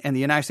military and the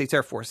United States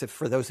Air Force,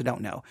 for those who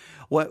don't know,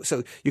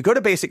 so you go to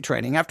basic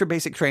training. After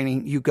basic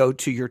training, you go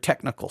to your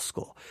technical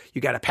school.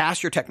 You got to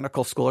pass your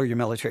technical school or your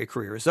military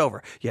career is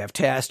over. You have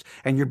tests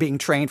and you're being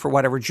trained for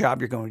whatever job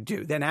you're going to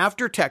do. Then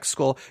after tech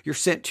school, you're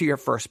sent to your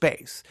first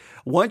base.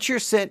 Once you're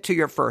sent to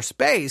your first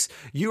base,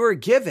 you are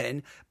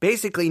given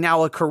basically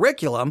now a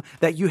curriculum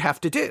that you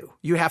have to do.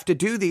 You have to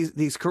do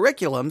these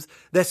curriculums.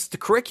 That's the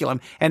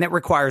curriculum, and it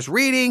requires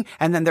reading,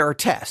 and then there are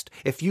tests.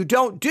 If you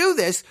don't do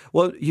this,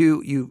 well,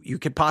 you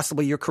could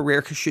possibly, your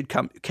career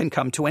can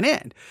come to an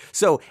end.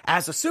 So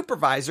as a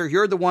supervisor,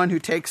 you're the one who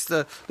takes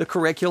the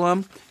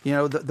curriculum,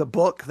 the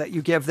book that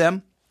you give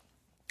them.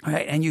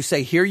 Right, and you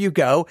say, here you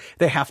go.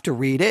 They have to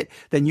read it.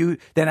 Then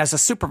as a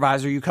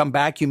supervisor, you come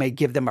back, you may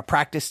give them a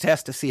practice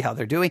test to see how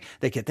they're doing.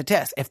 They get the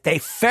test. If they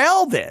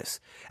fail this,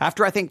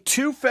 after I think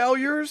 2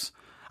 failures,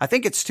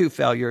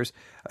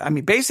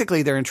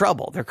 basically they're in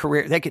trouble. Their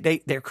career,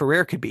 their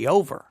career could be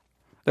over.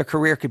 Their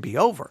career could be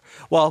over.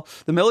 Well,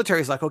 the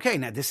military is like, okay,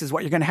 now this is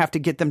what you're going to have to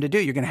get them to do.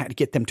 You're going to have to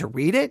get them to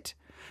read it.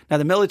 Now,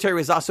 the military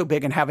was also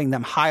big in having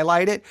them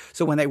highlight it.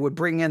 So when they would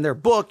bring in their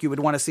book, you would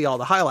want to see all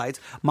the highlights.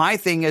 My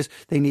thing is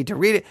they need to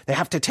read it. They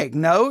have to take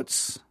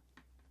notes.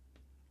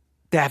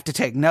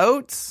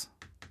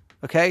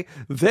 Okay.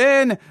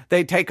 Then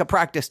they take a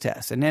practice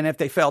test. And then if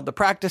they failed the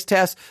practice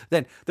test,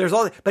 then there's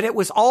but it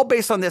was all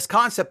based on this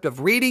concept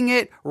of reading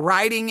it,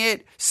 writing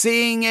it,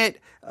 seeing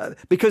it,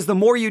 because the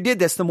more you did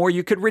this, the more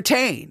you could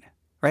retain.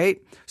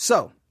 Right.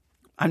 So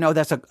I know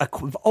that's a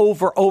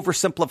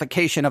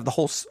oversimplification of the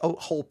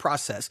whole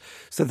process.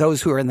 So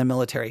those who are in the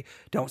military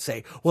don't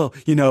say, well,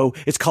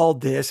 it's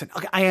called this. And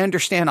okay, I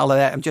understand all of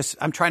that.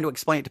 I'm trying to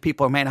explain it to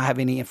people who may not have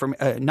any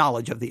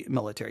knowledge of the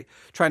military,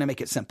 trying to make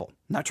it simple,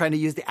 not trying to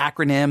use the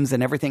acronyms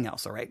and everything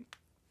else. All right.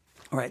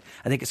 All right.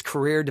 I think it's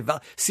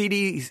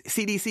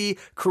CDC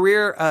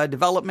career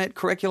development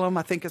curriculum,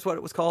 I think is what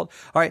it was called.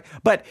 All right.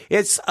 But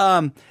it's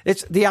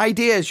the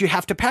idea is you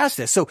have to pass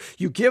this. So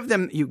you give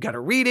them, you got to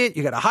read it,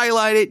 you got to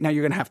highlight it. Now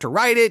you're going to have to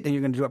write it. Then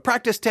you're going to do a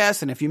practice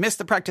test. And if you miss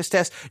the practice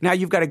test, now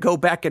you've got to go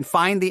back and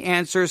find the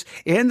answers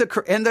in the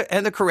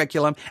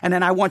curriculum. And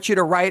then I want you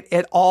to write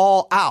it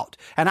all out.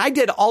 And I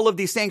did all of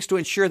these things to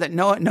ensure that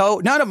none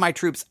of my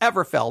troops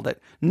ever failed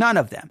it. None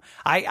of them.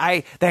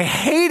 They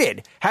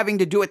hated having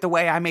to do it the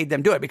way I made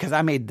them do it, because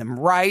I made them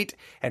write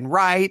and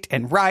write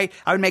and write.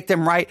 I would make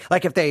them write,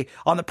 like if they,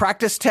 on the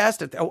practice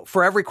test,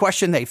 for every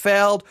question they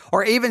failed,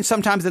 or even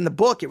sometimes in the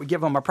book, it would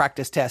give them a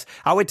practice test.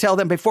 I would tell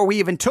them before we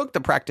even took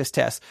the practice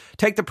test,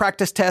 take the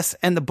practice test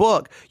in the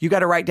book. You got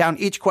to write down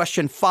each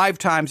question 5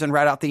 times and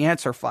write out the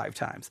answer 5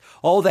 times.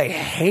 Oh, they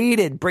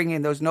hated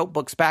bringing those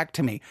notebooks back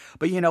to me.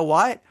 But you know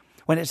what?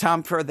 When it's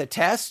time for the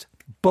test,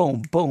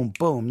 boom, boom,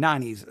 boom,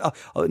 90s.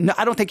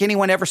 I don't think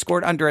anyone ever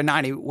scored under a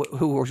 90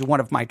 who was one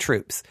of my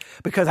troops,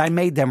 because I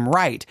made them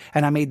write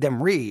and I made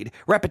them read.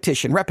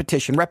 Repetition.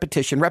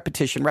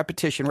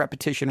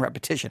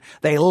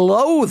 They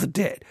loathed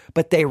it,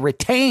 but they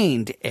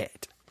retained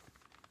it.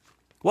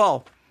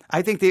 Well,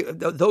 I think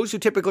those who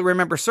typically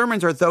remember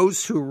sermons are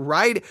those who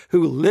write,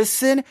 who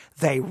listen,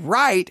 they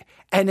write,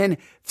 and then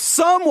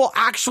some will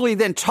actually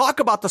then talk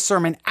about the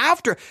sermon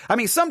after. I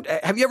mean,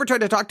 have you ever tried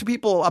to talk to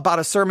people about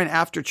a sermon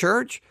after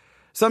church?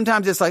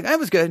 Sometimes it's like, it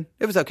was good.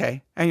 It was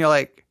okay. And you're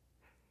like,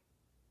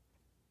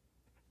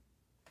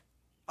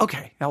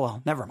 okay, oh,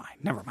 well, never mind.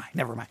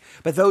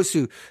 But those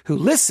who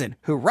listen,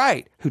 who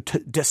write, who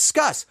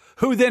discuss,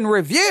 who then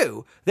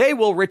review, they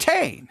will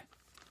retain.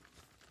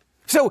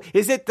 So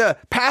is it the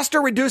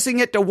pastor reducing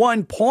it to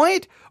 1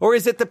 point, or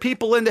is it the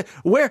people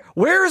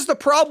where is the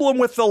problem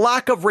with the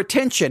lack of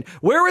retention?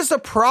 Where is the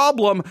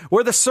problem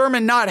where the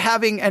sermon not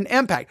having an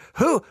impact?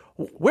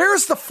 Where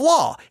is the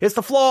flaw?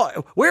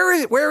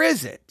 Where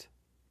is it?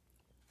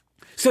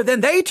 So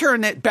then they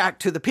turn it back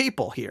to the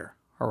people here.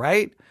 All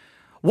right.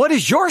 What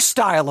is your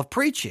style of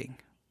preaching?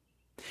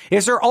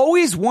 Is there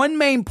always one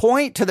main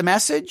point to the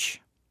message?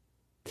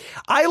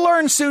 I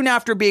learned soon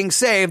after being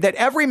saved that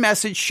every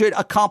message should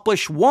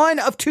accomplish one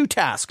of 2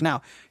 tasks.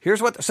 Now, here's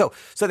so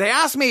they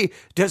asked me,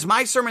 does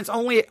my sermons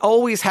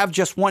always have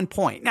just 1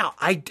 point? Now,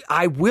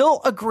 I will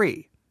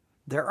agree.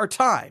 There are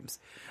times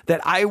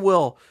that I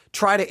will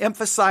try to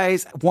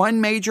emphasize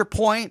one major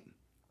point,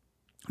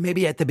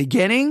 maybe at the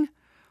beginning.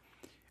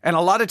 And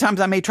a lot of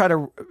times I may try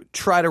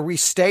to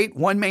restate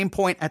one main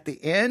point at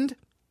the end.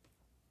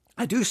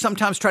 I do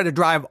sometimes try to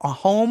drive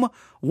home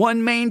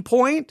one main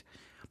point,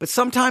 but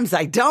sometimes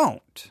I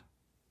don't.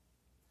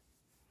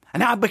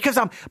 And now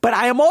but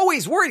I am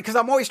always worried, because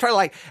I'm always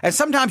trying to and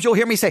sometimes you'll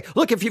hear me say,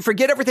 look, if you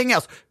forget everything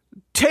else,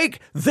 take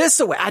this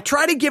away. I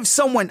try to give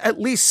someone at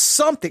least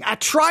something. I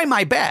try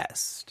my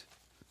best.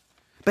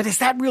 But is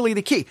that really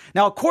the key?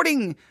 Now,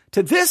 according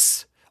to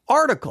this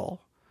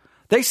article,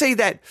 they say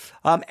that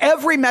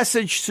every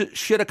message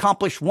should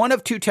accomplish one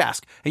of 2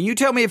 tasks. And you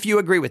tell me if you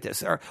agree with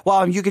this. Or,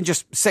 well, you can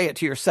just say it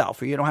to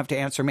yourself, or you don't have to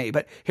answer me.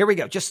 But here we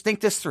go. Just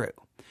think this through.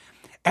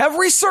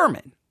 Every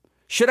sermon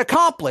should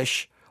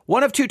accomplish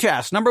one of 2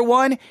 tasks. Number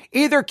 1,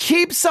 either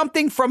keep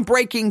something from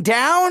breaking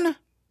down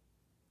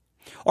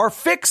or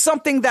fix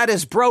something that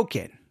is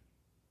broken.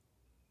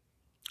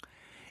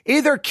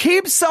 Either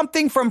keep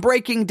something from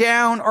breaking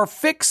down or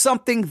fix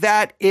something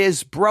that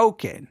is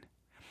broken.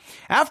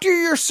 After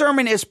your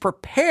sermon is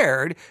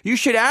prepared, you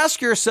should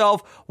ask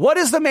yourself, what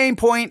is the main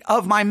point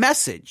of my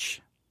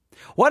message?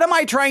 What am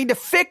I trying to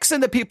fix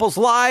in the people's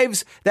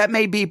lives that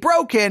may be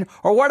broken?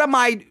 Or what am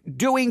I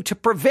doing to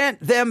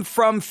prevent them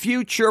from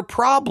future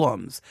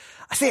problems?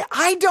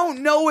 I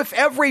don't know if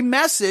every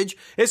message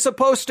is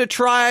supposed to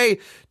try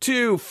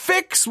to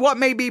fix what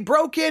may be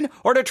broken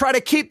or to try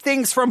to keep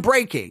things from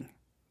breaking.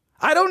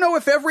 I don't know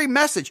if every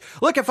message.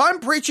 Look, if I'm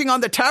preaching on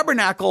the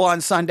tabernacle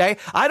on Sunday,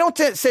 I don't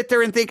sit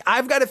there and think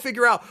I've got to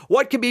figure out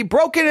what can be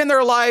broken in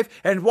their life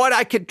and what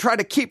I could try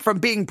to keep from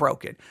being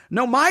broken.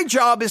 No, my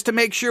job is to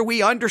make sure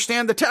we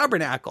understand the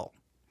tabernacle.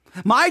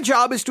 My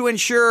job is to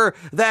ensure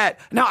that,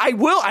 now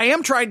I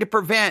am trying to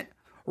prevent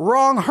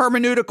wrong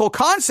hermeneutical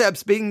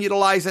concepts being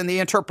utilized in the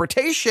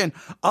interpretation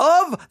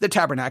of the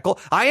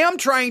tabernacle. I am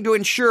trying to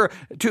ensure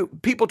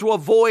people to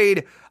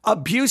avoid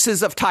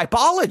abuses of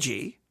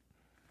typology.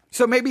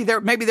 So maybe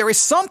there is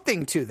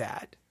something to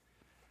that.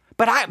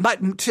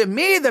 But to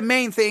me, the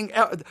main thing,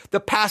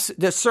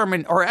 the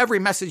sermon or every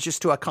message is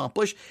to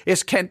accomplish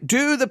is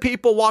do the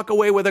people walk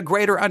away with a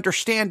greater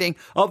understanding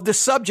of the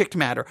subject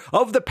matter,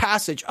 of the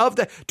passage,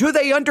 do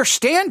they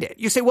understand it?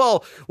 You say,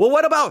 well,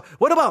 what about,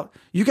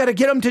 you got to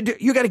get them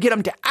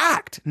to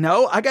act.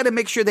 No, I got to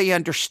make sure they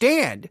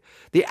understand.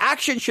 The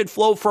action should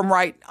flow from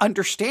right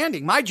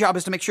understanding. My job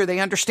is to make sure they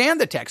understand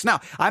the text.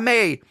 Now, I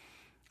may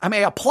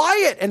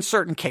apply it in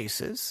certain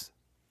cases.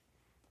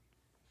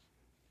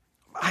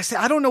 I say,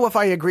 I don't know if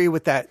I agree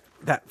with that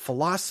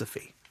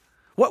philosophy.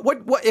 What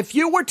if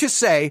you were to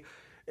say,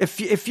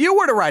 if you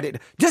were to write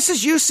it, this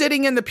is you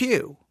sitting in the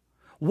pew.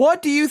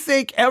 What do you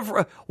think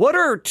what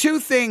are two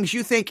things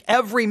you think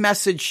every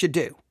message should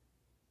do?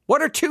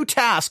 What are two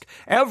tasks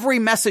every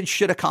message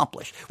should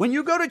accomplish? When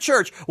you go to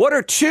church, what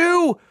are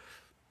two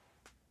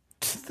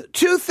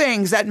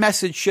things that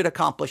message should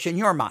accomplish in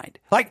your mind?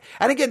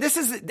 And again,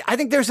 I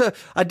think there's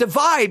a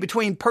divide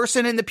between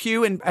person in the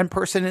pew and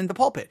person in the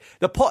pulpit.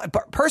 The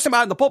person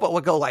out in the pulpit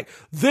will go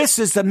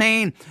these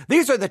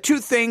are the two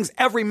things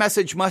every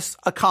message must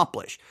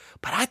accomplish.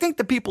 But I think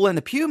the people in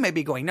the pew may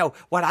be going, no,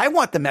 what I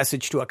want the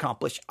message to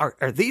accomplish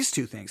are these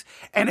two things.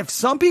 And if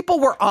some people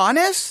were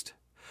honest,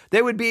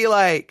 they would be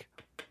like,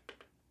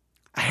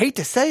 I hate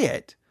to say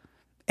it,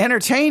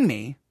 entertain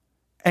me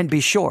and be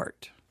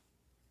short.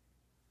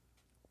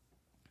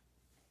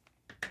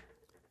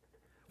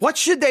 What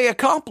should they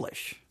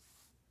accomplish?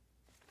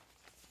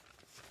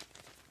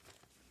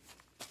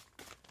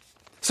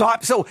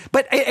 But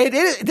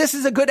this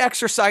is a good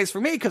exercise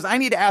for me because I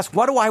need to ask,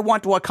 what do I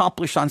want to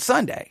accomplish on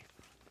Sunday?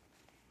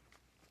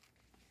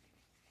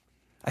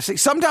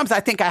 Sometimes I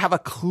think I have a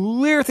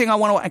clear thing I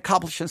want to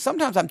accomplish, and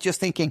sometimes I'm just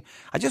thinking,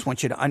 I just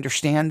want you to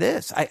understand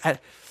this. I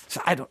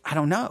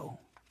don't know.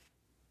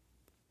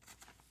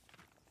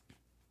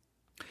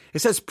 It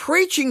says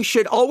preaching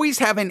should always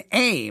have an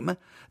aim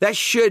that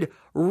should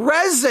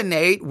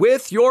resonate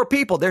with your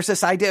people. There's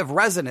this idea of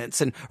resonance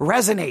and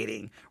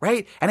resonating,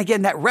 right? And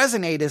again, that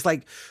resonate is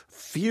like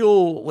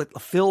filled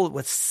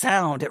with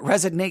sound. It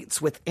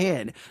resonates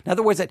within. In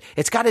other words,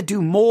 it's got to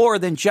do more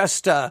than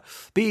just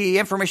be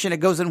information that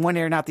goes in one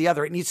ear and out the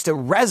other. It needs to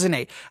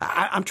resonate.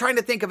 I'm trying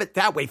to think of it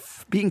that way,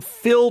 being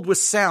filled with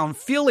sound,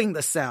 feeling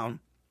the sound,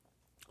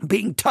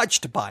 being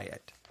touched by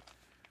it.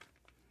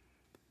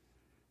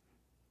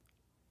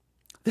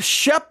 The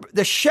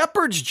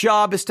shepherd's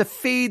job is to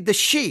feed the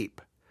sheep.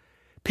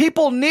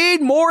 People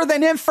need more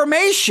than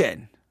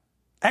information!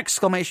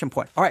 Exclamation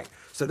point. All right.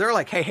 So they're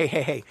like,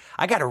 hey.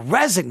 I got to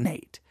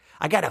resonate.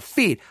 I got to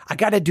feed. I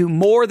got to do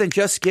more than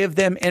just give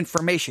them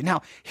information.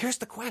 Now, here's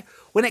the question.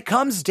 When it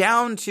comes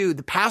down to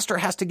the pastor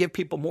has to give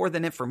people more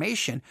than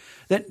information,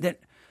 then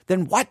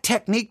what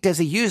technique does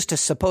he use to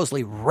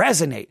supposedly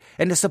resonate?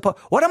 And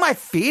what am I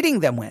feeding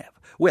them with?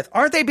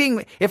 Aren't they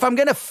if I'm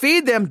going to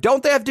feed them,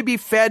 don't they have to be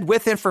fed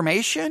with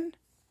information?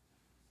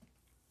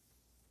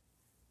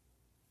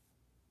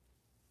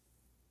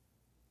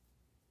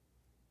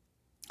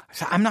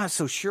 So I'm not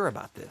so sure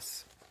about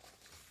this,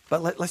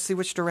 but let's see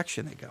which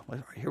direction they go.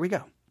 Here we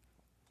go.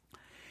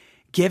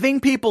 Giving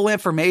people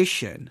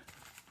information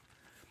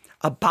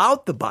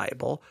about the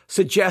Bible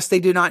suggests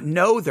they do not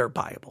know their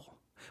Bible.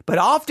 But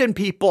often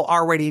people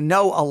already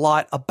know a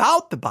lot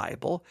about the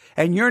Bible,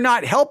 and you're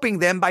not helping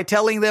them by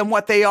telling them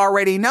what they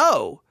already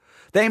know.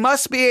 There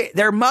must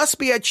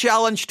be a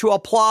challenge to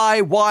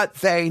apply what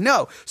they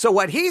know. So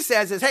what he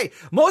says is, hey,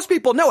 most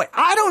people know it.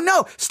 I don't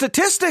know.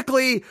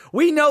 Statistically,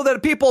 we know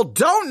that people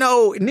don't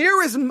know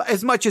near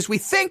as much as we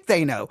think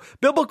they know.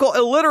 Biblical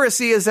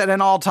illiteracy is at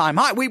an all-time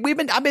high.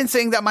 I've been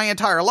saying that my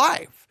entire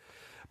life.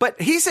 But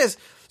he says,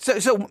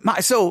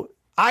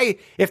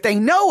 if they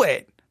know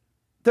it,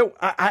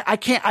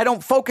 I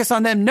don't focus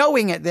on them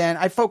knowing it then.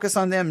 I focus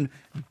on them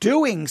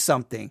doing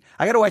something.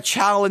 I got to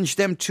challenge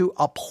them to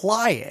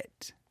apply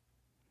it.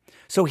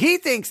 So he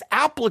thinks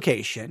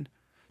application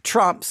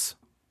trumps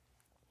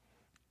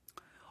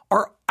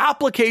or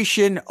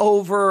application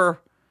over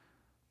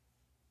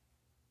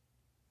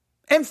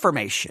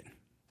information.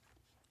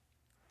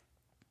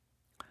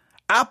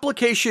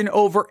 Application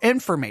over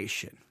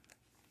information.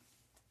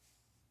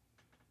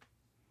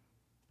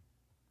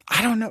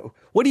 I don't know.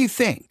 What do you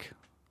think?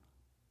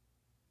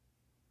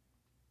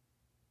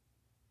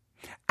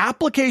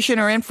 Application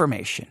or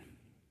information?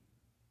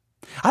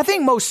 I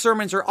think most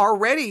sermons are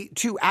already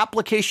too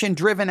application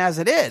driven as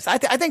it is. I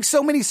think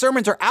so many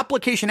sermons are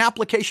application.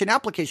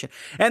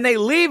 And they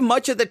leave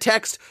much of the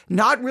text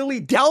not really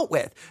dealt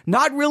with,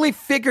 not really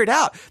figured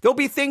out. There'll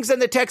be things in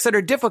the text that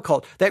are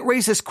difficult, that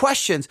raises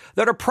questions,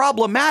 that are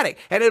problematic.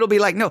 And it'll be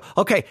like, no,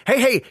 okay,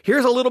 hey,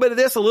 here's a little bit of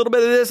this, a little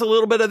bit of this, a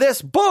little bit of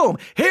this. Boom,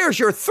 here's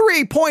your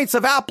 3 points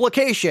of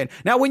application.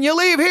 Now, when you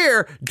leave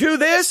here, do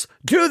this,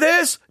 do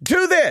this,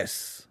 do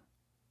this.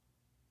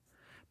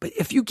 But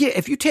if you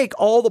take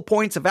all the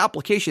points of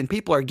application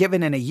people are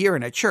given in a year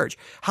in a church,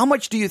 how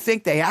much do you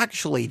think they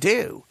actually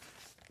do?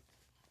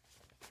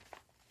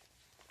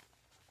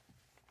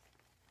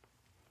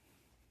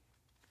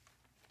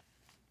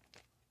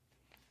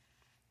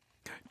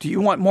 Do you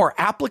want more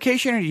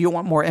application or do you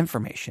want more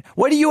information?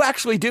 What do you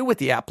actually do with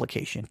the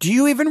application? Do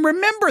you even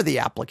remember the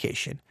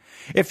application?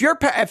 If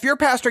your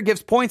pastor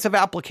gives points of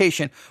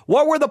application,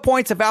 what were the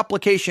points of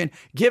application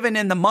given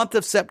in the month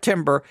of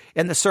September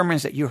in the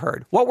sermons that you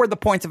heard? What were the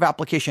points of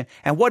application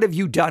and what have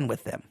you done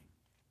with them?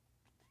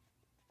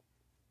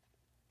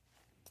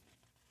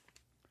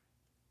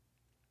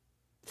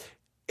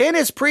 In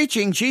his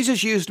preaching,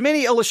 Jesus used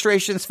many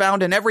illustrations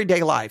found in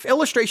everyday life.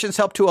 Illustrations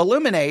help to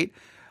illuminate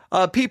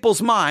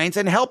people's minds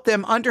and help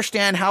them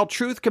understand how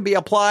truth can be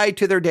applied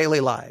to their daily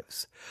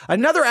lives.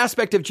 Another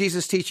aspect of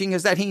Jesus' teaching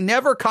is that he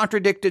never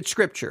contradicted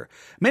Scripture.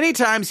 Many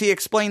times he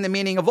explained the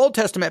meaning of Old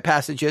Testament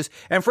passages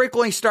and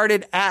frequently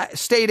stated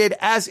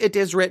as it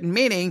is written,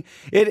 meaning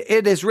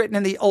it is written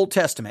in the Old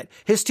Testament.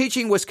 His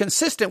teaching was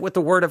consistent with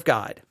the Word of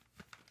God.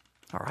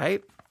 All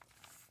right.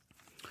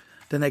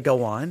 Then they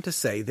go on to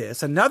say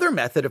this. Another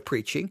method of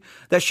preaching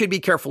that should be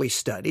carefully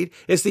studied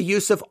is the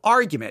use of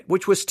argument,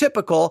 which was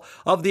typical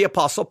of the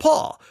Apostle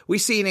Paul. We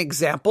see an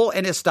example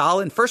in his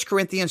style in 1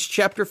 Corinthians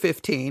chapter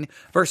 15,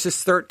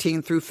 verses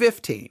 13 through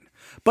 15.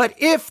 But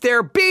if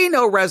there be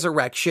no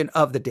resurrection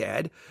of the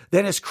dead,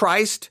 then is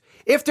Christ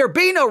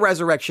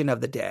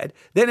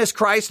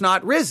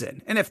not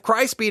risen? And if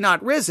Christ be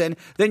not risen,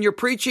 then your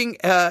preaching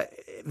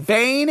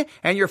vain,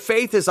 and your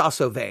faith is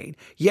also vain.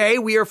 Yea,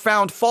 we are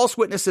found false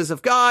witnesses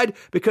of God,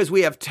 because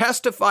we have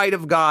testified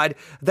of God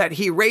that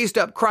he raised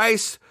up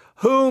Christ,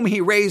 whom he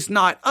raised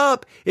not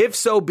up, if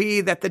so be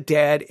that the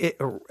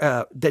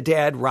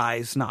dead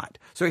rise not.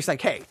 So he's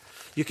like, hey,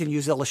 you can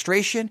use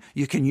illustration,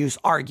 you can use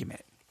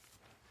argument.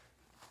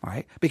 All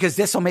right, because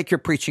this will make your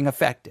preaching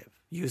effective.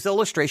 Use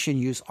illustration,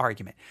 use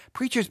argument.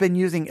 Preachers been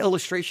using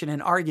illustration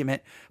and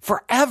argument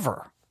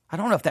forever. I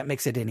don't know if that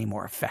makes it any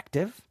more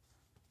effective.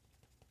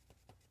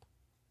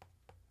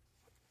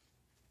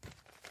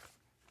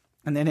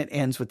 And then it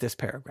ends with this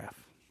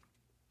paragraph.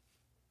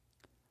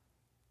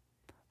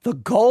 The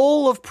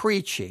goal of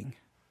preaching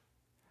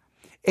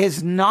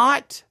is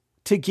not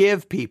to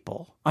give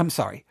people,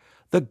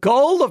 the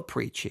goal of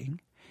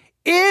preaching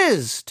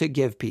is to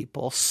give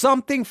people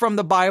something from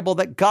the Bible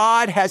that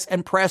God has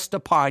impressed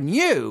upon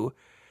you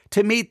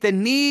to meet the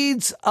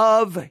needs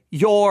of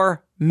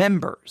your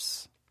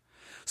members.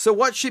 So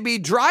what should be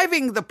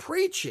driving the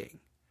preaching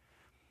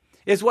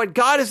is what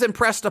God has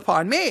impressed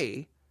upon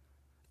me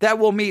that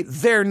will meet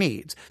their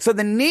needs. So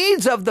the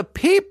needs of the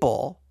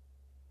people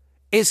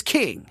is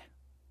king.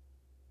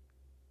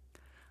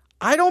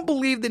 I don't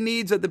believe the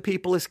needs of the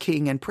people is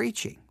king in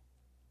preaching.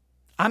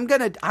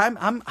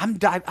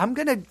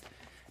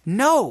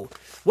 No.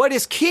 What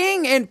is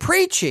king in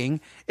preaching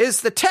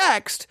is the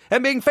text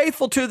and being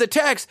faithful to the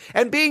text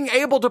and being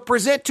able to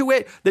present to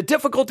it the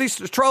difficulties,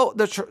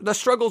 the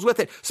struggles with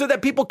it so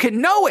that people can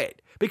know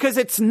it, because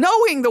it's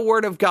knowing the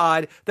Word of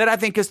God that I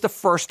think is the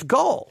first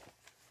goal.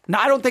 Now,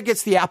 I don't think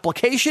it's the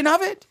application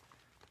of it,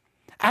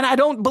 and I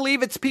don't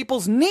believe it's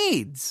people's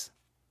needs.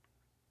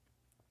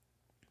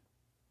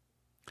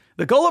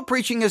 The goal of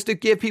preaching is to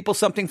give people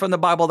something from the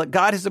Bible that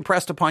God has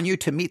impressed upon you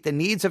to meet the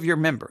needs of your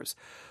members.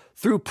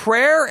 Through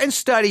prayer and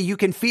study, you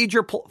can feed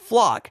your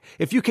flock.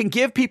 If you can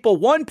give people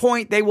one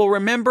point they will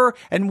remember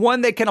and one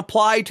they can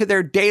apply to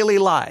their daily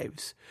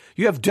lives,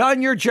 you have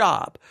done your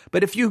job.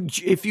 But if you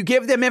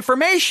give them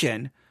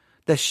information,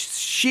 the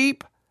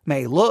sheep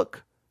may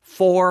look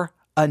for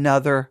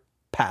another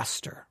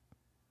pastor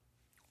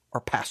or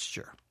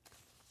pasture.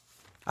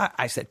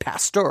 I said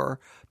pasture.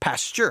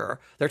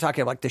 They're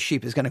talking like the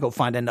sheep is going to go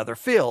find another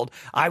field.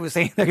 I was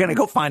saying they're going to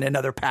go find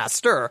another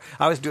pastor.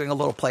 I was doing a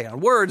little play on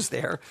words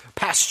there.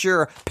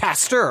 Pasture,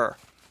 pastor.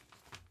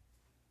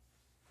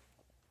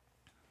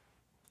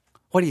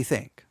 What do you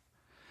think?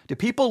 Do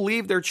people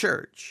leave their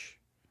church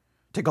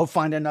to go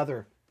find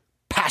another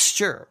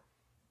pasture?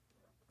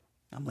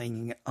 I'm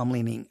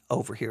leaning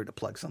over here to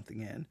plug something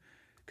in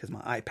because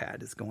my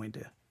iPad is going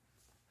to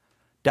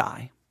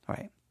die,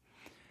 right?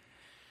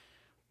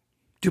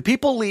 Do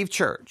people leave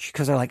church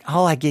because they're like,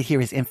 all I get here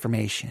is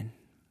information?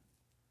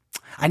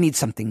 I need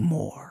something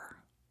more.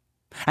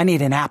 I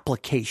need an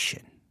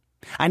application.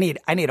 I need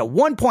a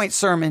 1-point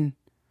sermon,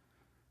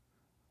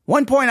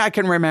 1 point I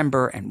can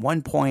remember, and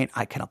 1 point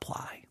I can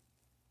apply.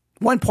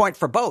 1 point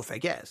for both, I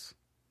guess.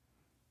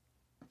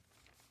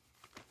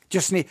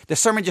 The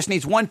sermon just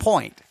needs 1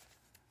 point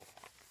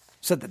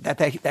so that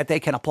they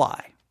can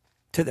apply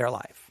to their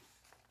life.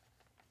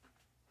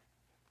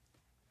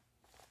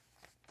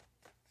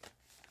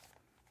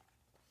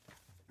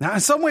 Now, in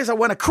some ways, I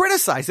want to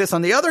criticize this.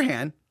 On the other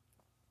hand,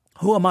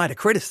 who am I to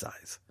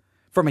criticize?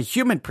 From a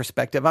human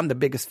perspective, I'm the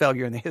biggest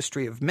failure in the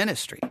history of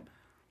ministry.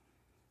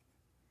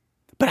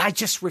 But I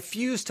just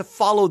refuse to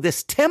follow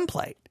this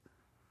template.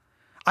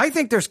 I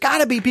think there's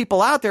got to be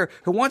people out there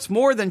who wants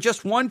more than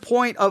just 1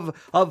 point of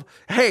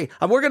hey,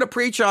 we're going to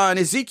preach on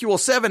Ezekiel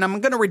 7. I'm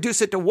going to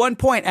reduce it to 1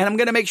 point, and I'm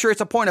going to make sure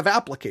it's a point of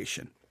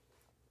application.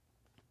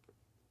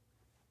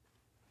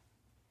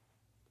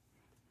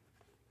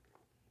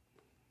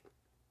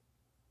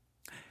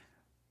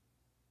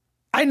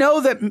 I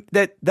know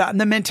that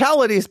the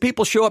mentality is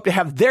people show up to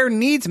have their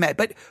needs met,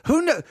 but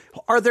who knows?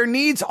 Are their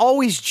needs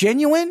always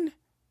genuine?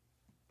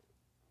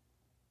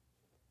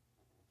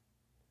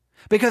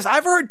 Because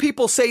I've heard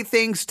people say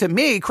things to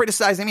me,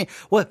 criticizing me.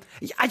 Well,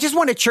 I just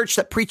want a church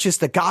that preaches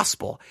the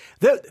gospel.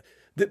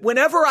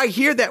 Whenever I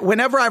hear that,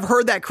 whenever I've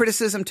heard that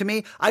criticism to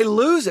me, I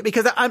lose it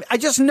because I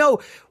just know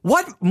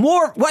what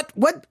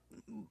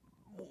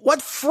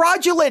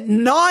fraudulent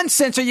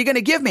nonsense are you going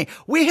to give me?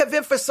 We have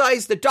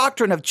emphasized the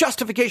doctrine of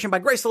justification by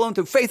grace alone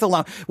through faith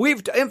alone.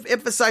 We've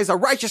emphasized a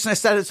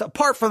righteousness that is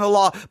apart from the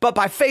law, but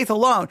by faith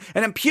alone,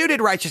 an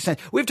imputed righteousness.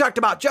 We've talked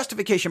about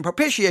justification,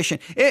 propitiation,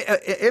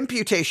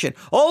 imputation,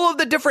 all of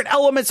the different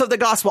elements of the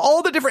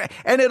gospel,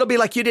 and it'll be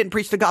like you didn't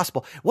preach the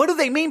gospel. What do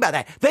they mean by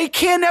that? They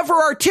can never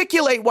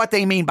articulate what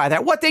they mean by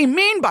that. What they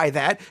mean by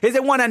that is they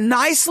want a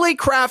nicely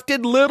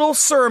crafted little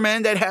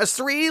sermon that has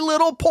 3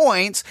 little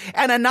points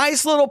and a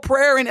nice little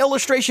prayer and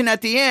illustration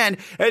at the end,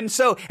 and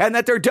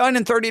that they're done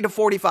in 30 to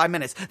 45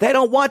 minutes. They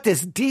don't want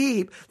this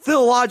deep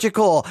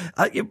theological,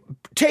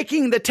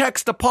 taking the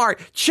text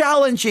apart,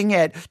 challenging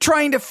it,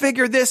 trying to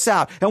figure this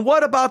out. And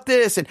what about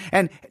this?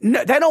 And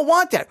no, they don't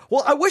want that.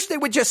 Well, I wish they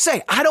would just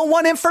say, I don't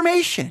want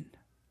information.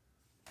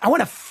 I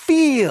want to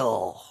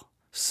feel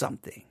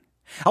something.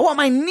 I want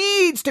my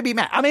needs to be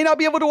met. I may not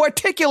be able to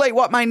articulate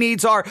what my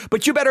needs are,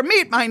 but you better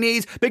meet my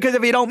needs, because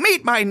if you don't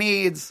meet my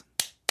needs,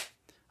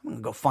 I'm going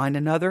to go find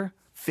another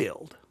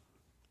field.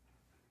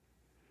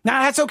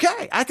 Now, that's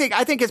okay. I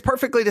think it's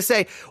perfectly to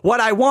say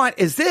what I want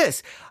is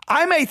this.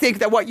 I may think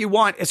that what you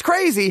want is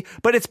crazy,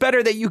 but it's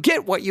better that you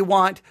get what you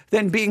want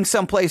than being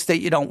someplace that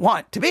you don't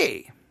want to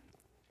be.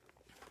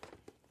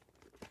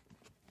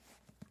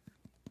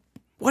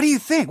 What do you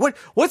think?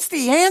 What's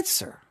the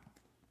answer?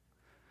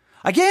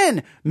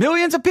 Again,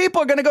 millions of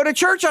people are going to go to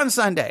church on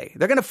Sunday.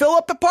 They're going to fill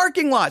up the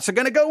parking lots. They're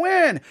going to go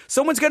in.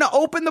 Someone's going to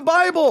open the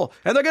Bible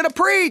and they're going to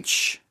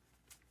preach.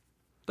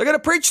 They're going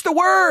to preach the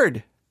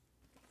word.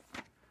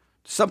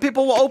 Some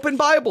people will open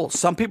Bibles.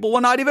 Some people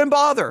will not even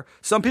bother.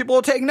 Some people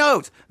will take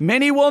notes.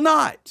 Many will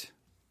not.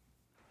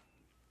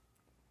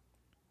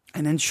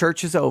 And then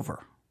church is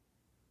over.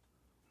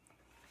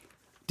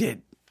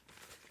 I'm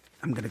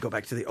going to go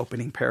back to the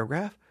opening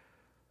paragraph.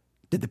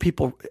 Did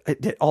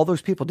all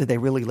those people, did they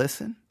really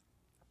listen?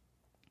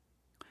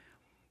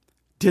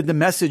 Did the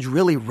message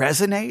really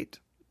resonate?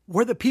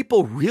 Were the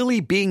people really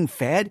being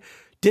fed?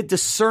 Did the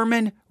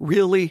sermon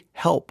really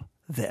help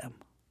them?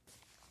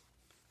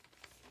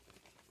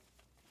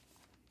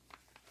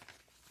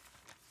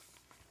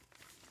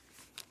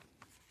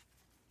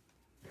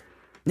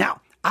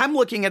 Now, I'm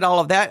looking at all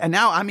of that, and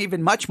now I'm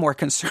even much more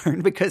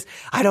concerned because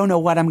I don't know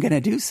what I'm going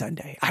to do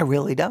Sunday. I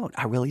really don't.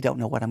 I really don't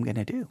know what I'm going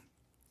to do.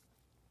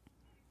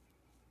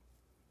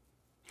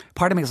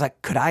 Part of me is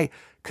like, could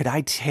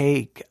I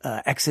take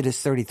Exodus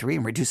 33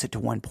 and reduce it to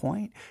 1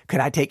 point?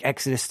 Could I take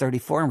Exodus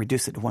 34 and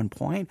reduce it to 1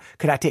 point?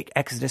 Could I take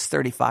Exodus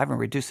 35 and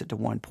reduce it to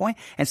 1 point?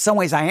 In some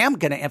ways, I am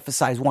going to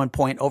emphasize 1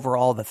 point over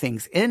all the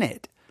things in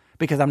it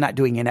because I'm not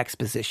doing an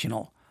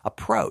expositional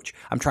approach.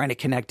 I'm trying to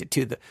connect it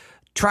to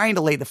trying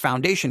to lay the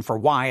foundation for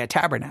why a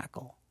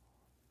tabernacle.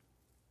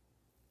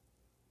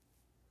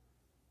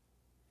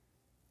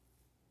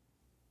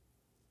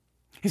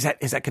 Is that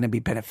going to be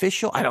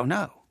beneficial? I don't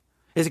know.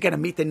 Is it going to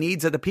meet the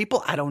needs of the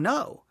people? I don't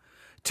know.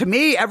 To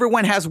me,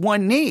 everyone has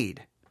one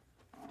need.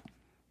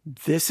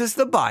 This is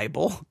the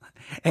Bible,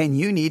 and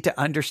you need to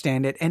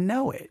understand it and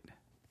know it.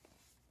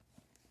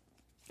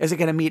 Is it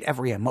going to meet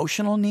every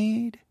emotional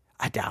need?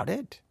 I doubt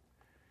it.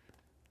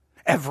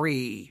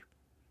 Every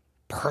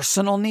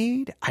personal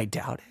need? I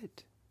doubt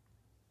it.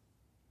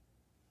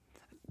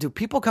 Do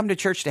people come to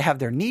church to have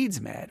their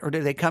needs met, or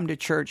do they come to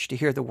church to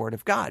hear the word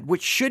of God,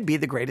 which should be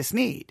the greatest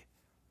need?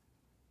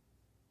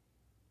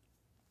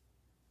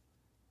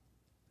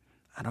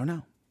 I don't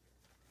know.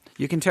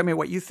 You can tell me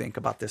what you think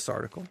about this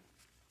article.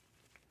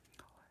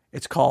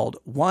 It's called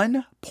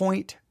 1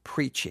 Point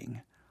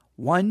Preaching.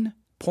 1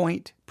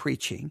 Point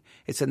Preaching.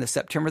 It's in the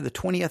September the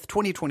 20th,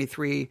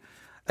 2023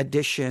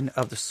 edition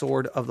of the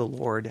Sword of the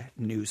Lord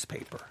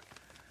newspaper.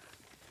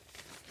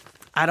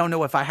 I don't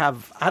know if I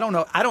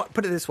don't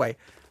put it this way.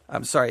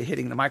 I'm sorry,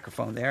 hitting the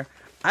microphone there.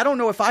 I don't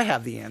know if I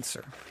have the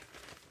answer.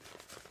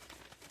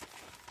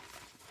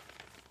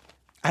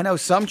 I know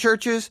some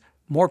churches,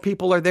 more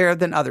people are there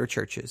than other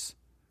churches.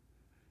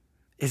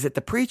 Is it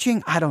the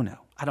preaching? I don't know.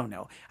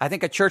 I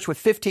think a church with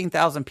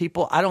 15,000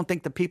 people, I don't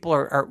think the people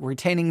are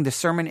retaining the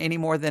sermon any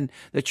more than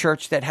the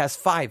church that has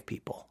 5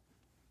 people.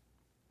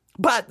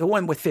 But the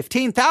one with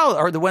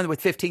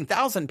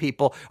 15,000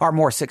 people are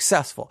more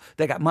successful.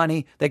 They got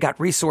money, they got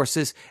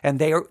resources, and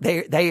they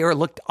are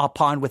looked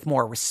upon with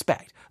more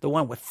respect. The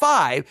one with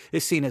 5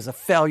 is seen as a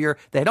failure.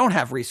 They don't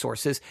have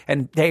resources,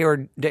 and they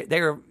are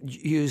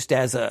used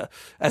as a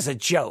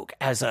joke,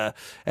 as a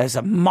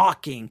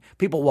mocking.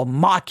 People will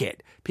mock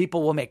it.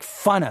 People will make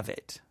fun of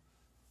it.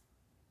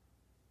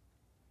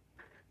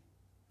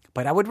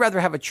 But I would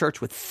rather have a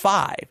church with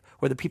 5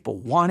 where the people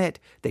want it,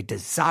 they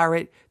desire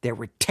it, they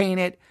retain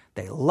it,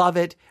 they love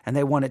it, and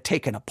they want it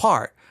taken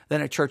apart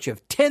than a church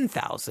of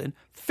 10,000,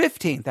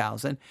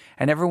 15,000,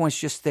 and everyone's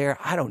just there,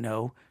 I don't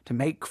know, to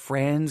make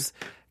friends,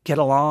 get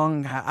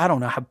along, I don't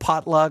know, have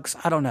potlucks,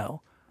 I don't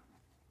know.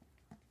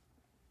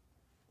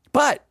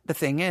 But the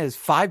thing is,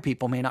 5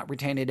 people may not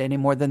retain it any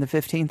more than the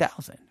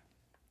 15,000.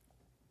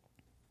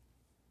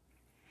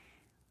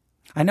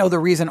 I know the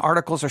reason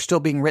articles are still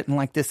being written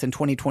like this in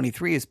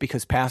 2023 is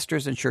because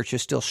pastors and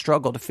churches still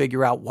struggle to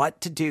figure out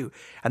what to do.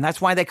 And that's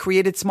why they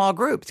created small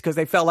groups, because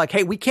they felt like,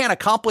 hey, we can't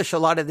accomplish a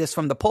lot of this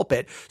from the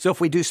pulpit. So if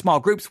we do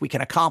small groups, we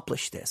can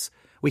accomplish this.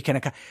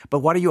 But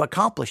what are you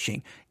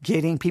accomplishing?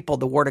 Getting people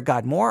the Word of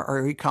God more,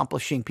 or are you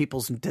accomplishing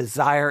people's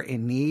desire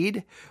and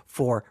need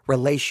for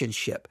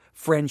relationship,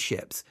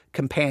 friendships,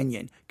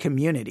 companion,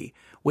 community,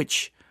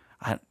 which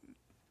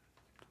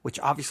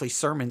obviously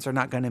sermons are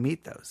not going to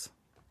meet those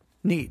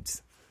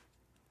needs?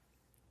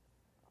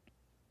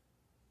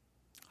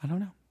 I don't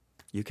know.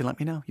 You can let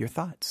me know your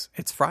thoughts.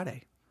 It's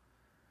Friday.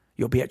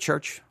 You'll be at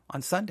church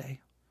on Sunday.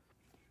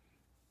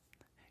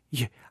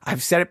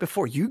 I've said it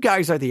before. You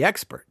guys are the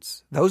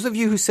experts. Those of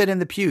you who sit in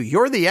the pew,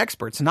 you're the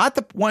experts, not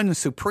the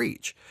ones who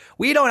preach.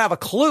 We don't have a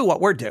clue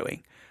what we're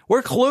doing.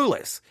 We're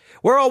clueless.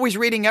 We're always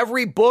reading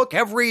every book,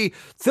 every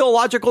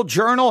theological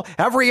journal,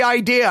 every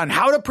idea on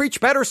how to preach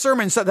better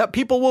sermons so that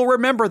people will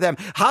remember them,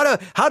 how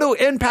to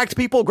impact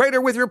people greater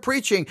with your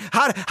preaching,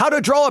 how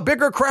to draw a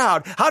bigger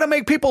crowd, how to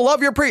make people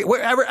love your preaching.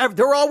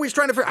 They're always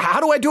trying to figure out, how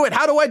do I do it?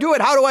 How do I do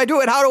it? How do I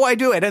do it? How do I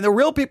do it? And the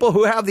real people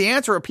who have the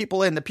answer are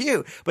people in the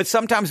pew. But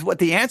sometimes what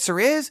the answer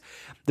is,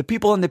 the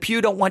people in the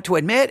pew don't want to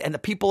admit, and the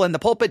people in the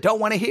pulpit don't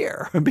want to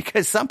hear,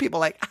 because some people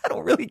are like, I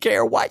don't really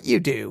care what you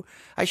do.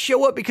 I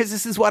show up because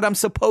this is what I'm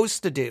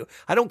supposed to do.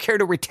 I don't care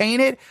to retain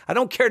it. I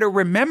don't care to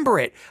remember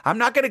it. I'm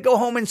not going to go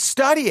home and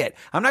study it.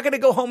 I'm not going to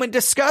go home and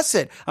discuss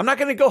it. I'm not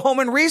going to go home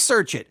and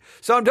research it.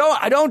 So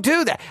I don't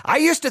do that. I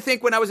used to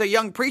think when I was a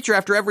young preacher,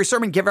 after every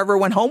sermon, give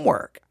everyone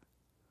homework.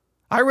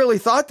 I really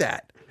thought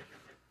that.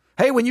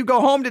 Hey, when you go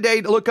home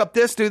today, look up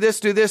this, do this,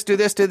 do this, do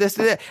this, do this,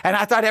 do this. And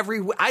I thought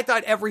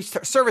every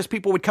service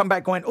people would come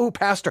back going, oh,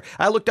 pastor,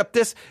 I looked up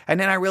this. And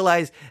then I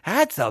realized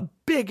that's the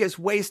biggest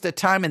waste of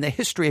time in the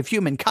history of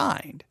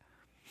humankind.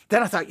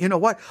 Then I thought, you know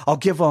what? I'll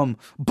give them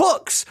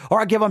books,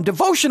 or I'll give them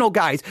devotional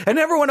guides, and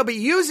everyone will be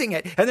using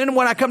it. And then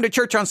when I come to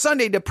church on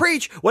Sunday to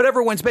preach, what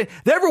everyone's going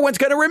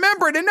to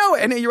remember it and know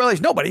it. And then you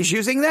realize nobody's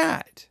using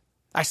that.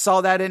 I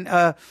saw that in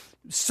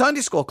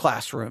Sunday school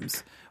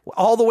classrooms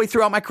all the way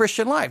throughout my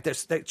Christian life.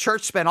 The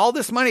church spent all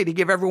this money to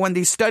give everyone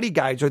these study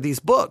guides or these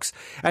books.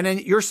 And then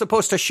you're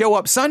supposed to show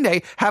up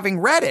Sunday having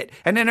read it.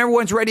 And then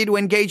everyone's ready to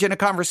engage in a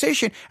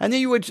conversation. And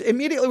then you would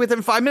immediately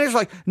within 5 minutes,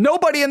 like,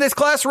 nobody in this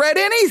class read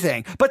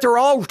anything, but they're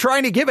all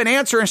trying to give an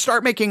answer and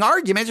start making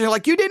arguments. And you're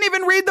like, you didn't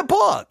even read the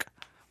book.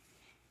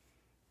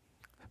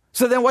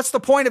 So then what's the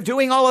point of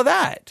doing all of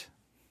that?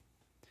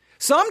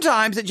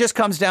 Sometimes it just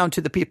comes down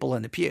to the people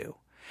in the pew.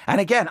 And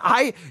again,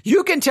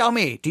 you can tell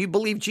me, do you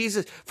believe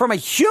Jesus from a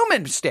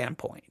human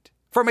standpoint?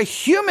 From a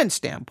human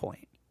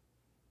standpoint.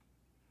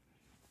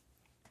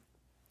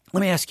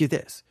 Let me ask you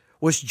this.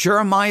 Was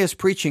Jeremiah's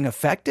preaching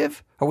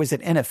effective, or was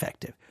it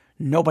ineffective?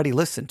 Nobody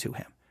listened to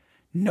him.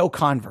 No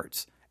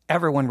converts.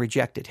 Everyone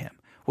rejected him.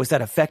 Was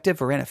that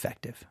effective or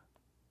ineffective?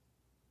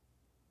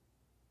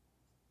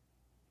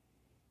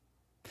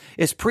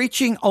 Is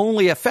preaching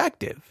only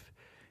effective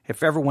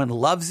if everyone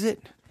loves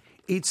it,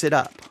 eats it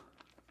up?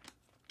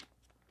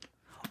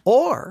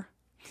 Or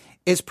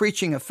is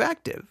preaching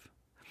effective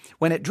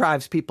when it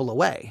drives people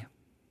away?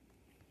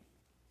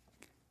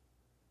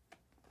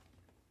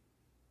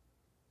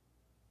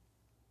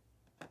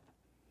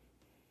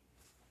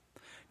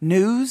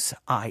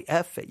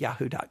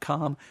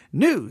 newsif@yahoo.com.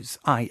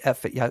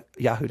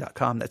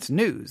 newsif@yahoo.com. That's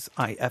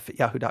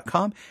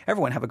newsif@yahoo.com.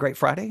 Everyone have a great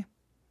Friday,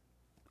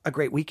 a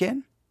great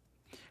weekend.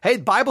 Hey,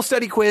 Bible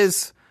study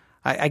quiz.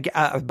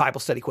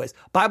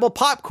 Bible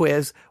pop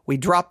quiz. We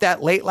dropped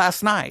that late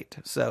last night.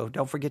 So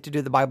don't forget to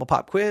do the Bible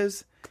pop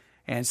quiz.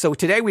 And so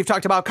today we've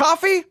talked about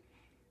coffee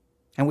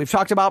and we've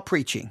talked about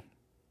preaching.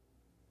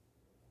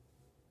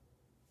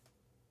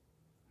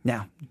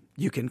 Now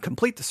you can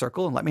complete the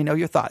circle and let me know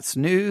your thoughts.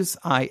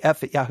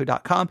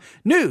 newsif@yahoo.com.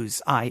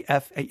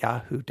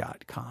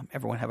 newsif@yahoo.com.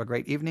 Everyone have a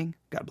great evening.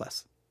 God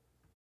bless.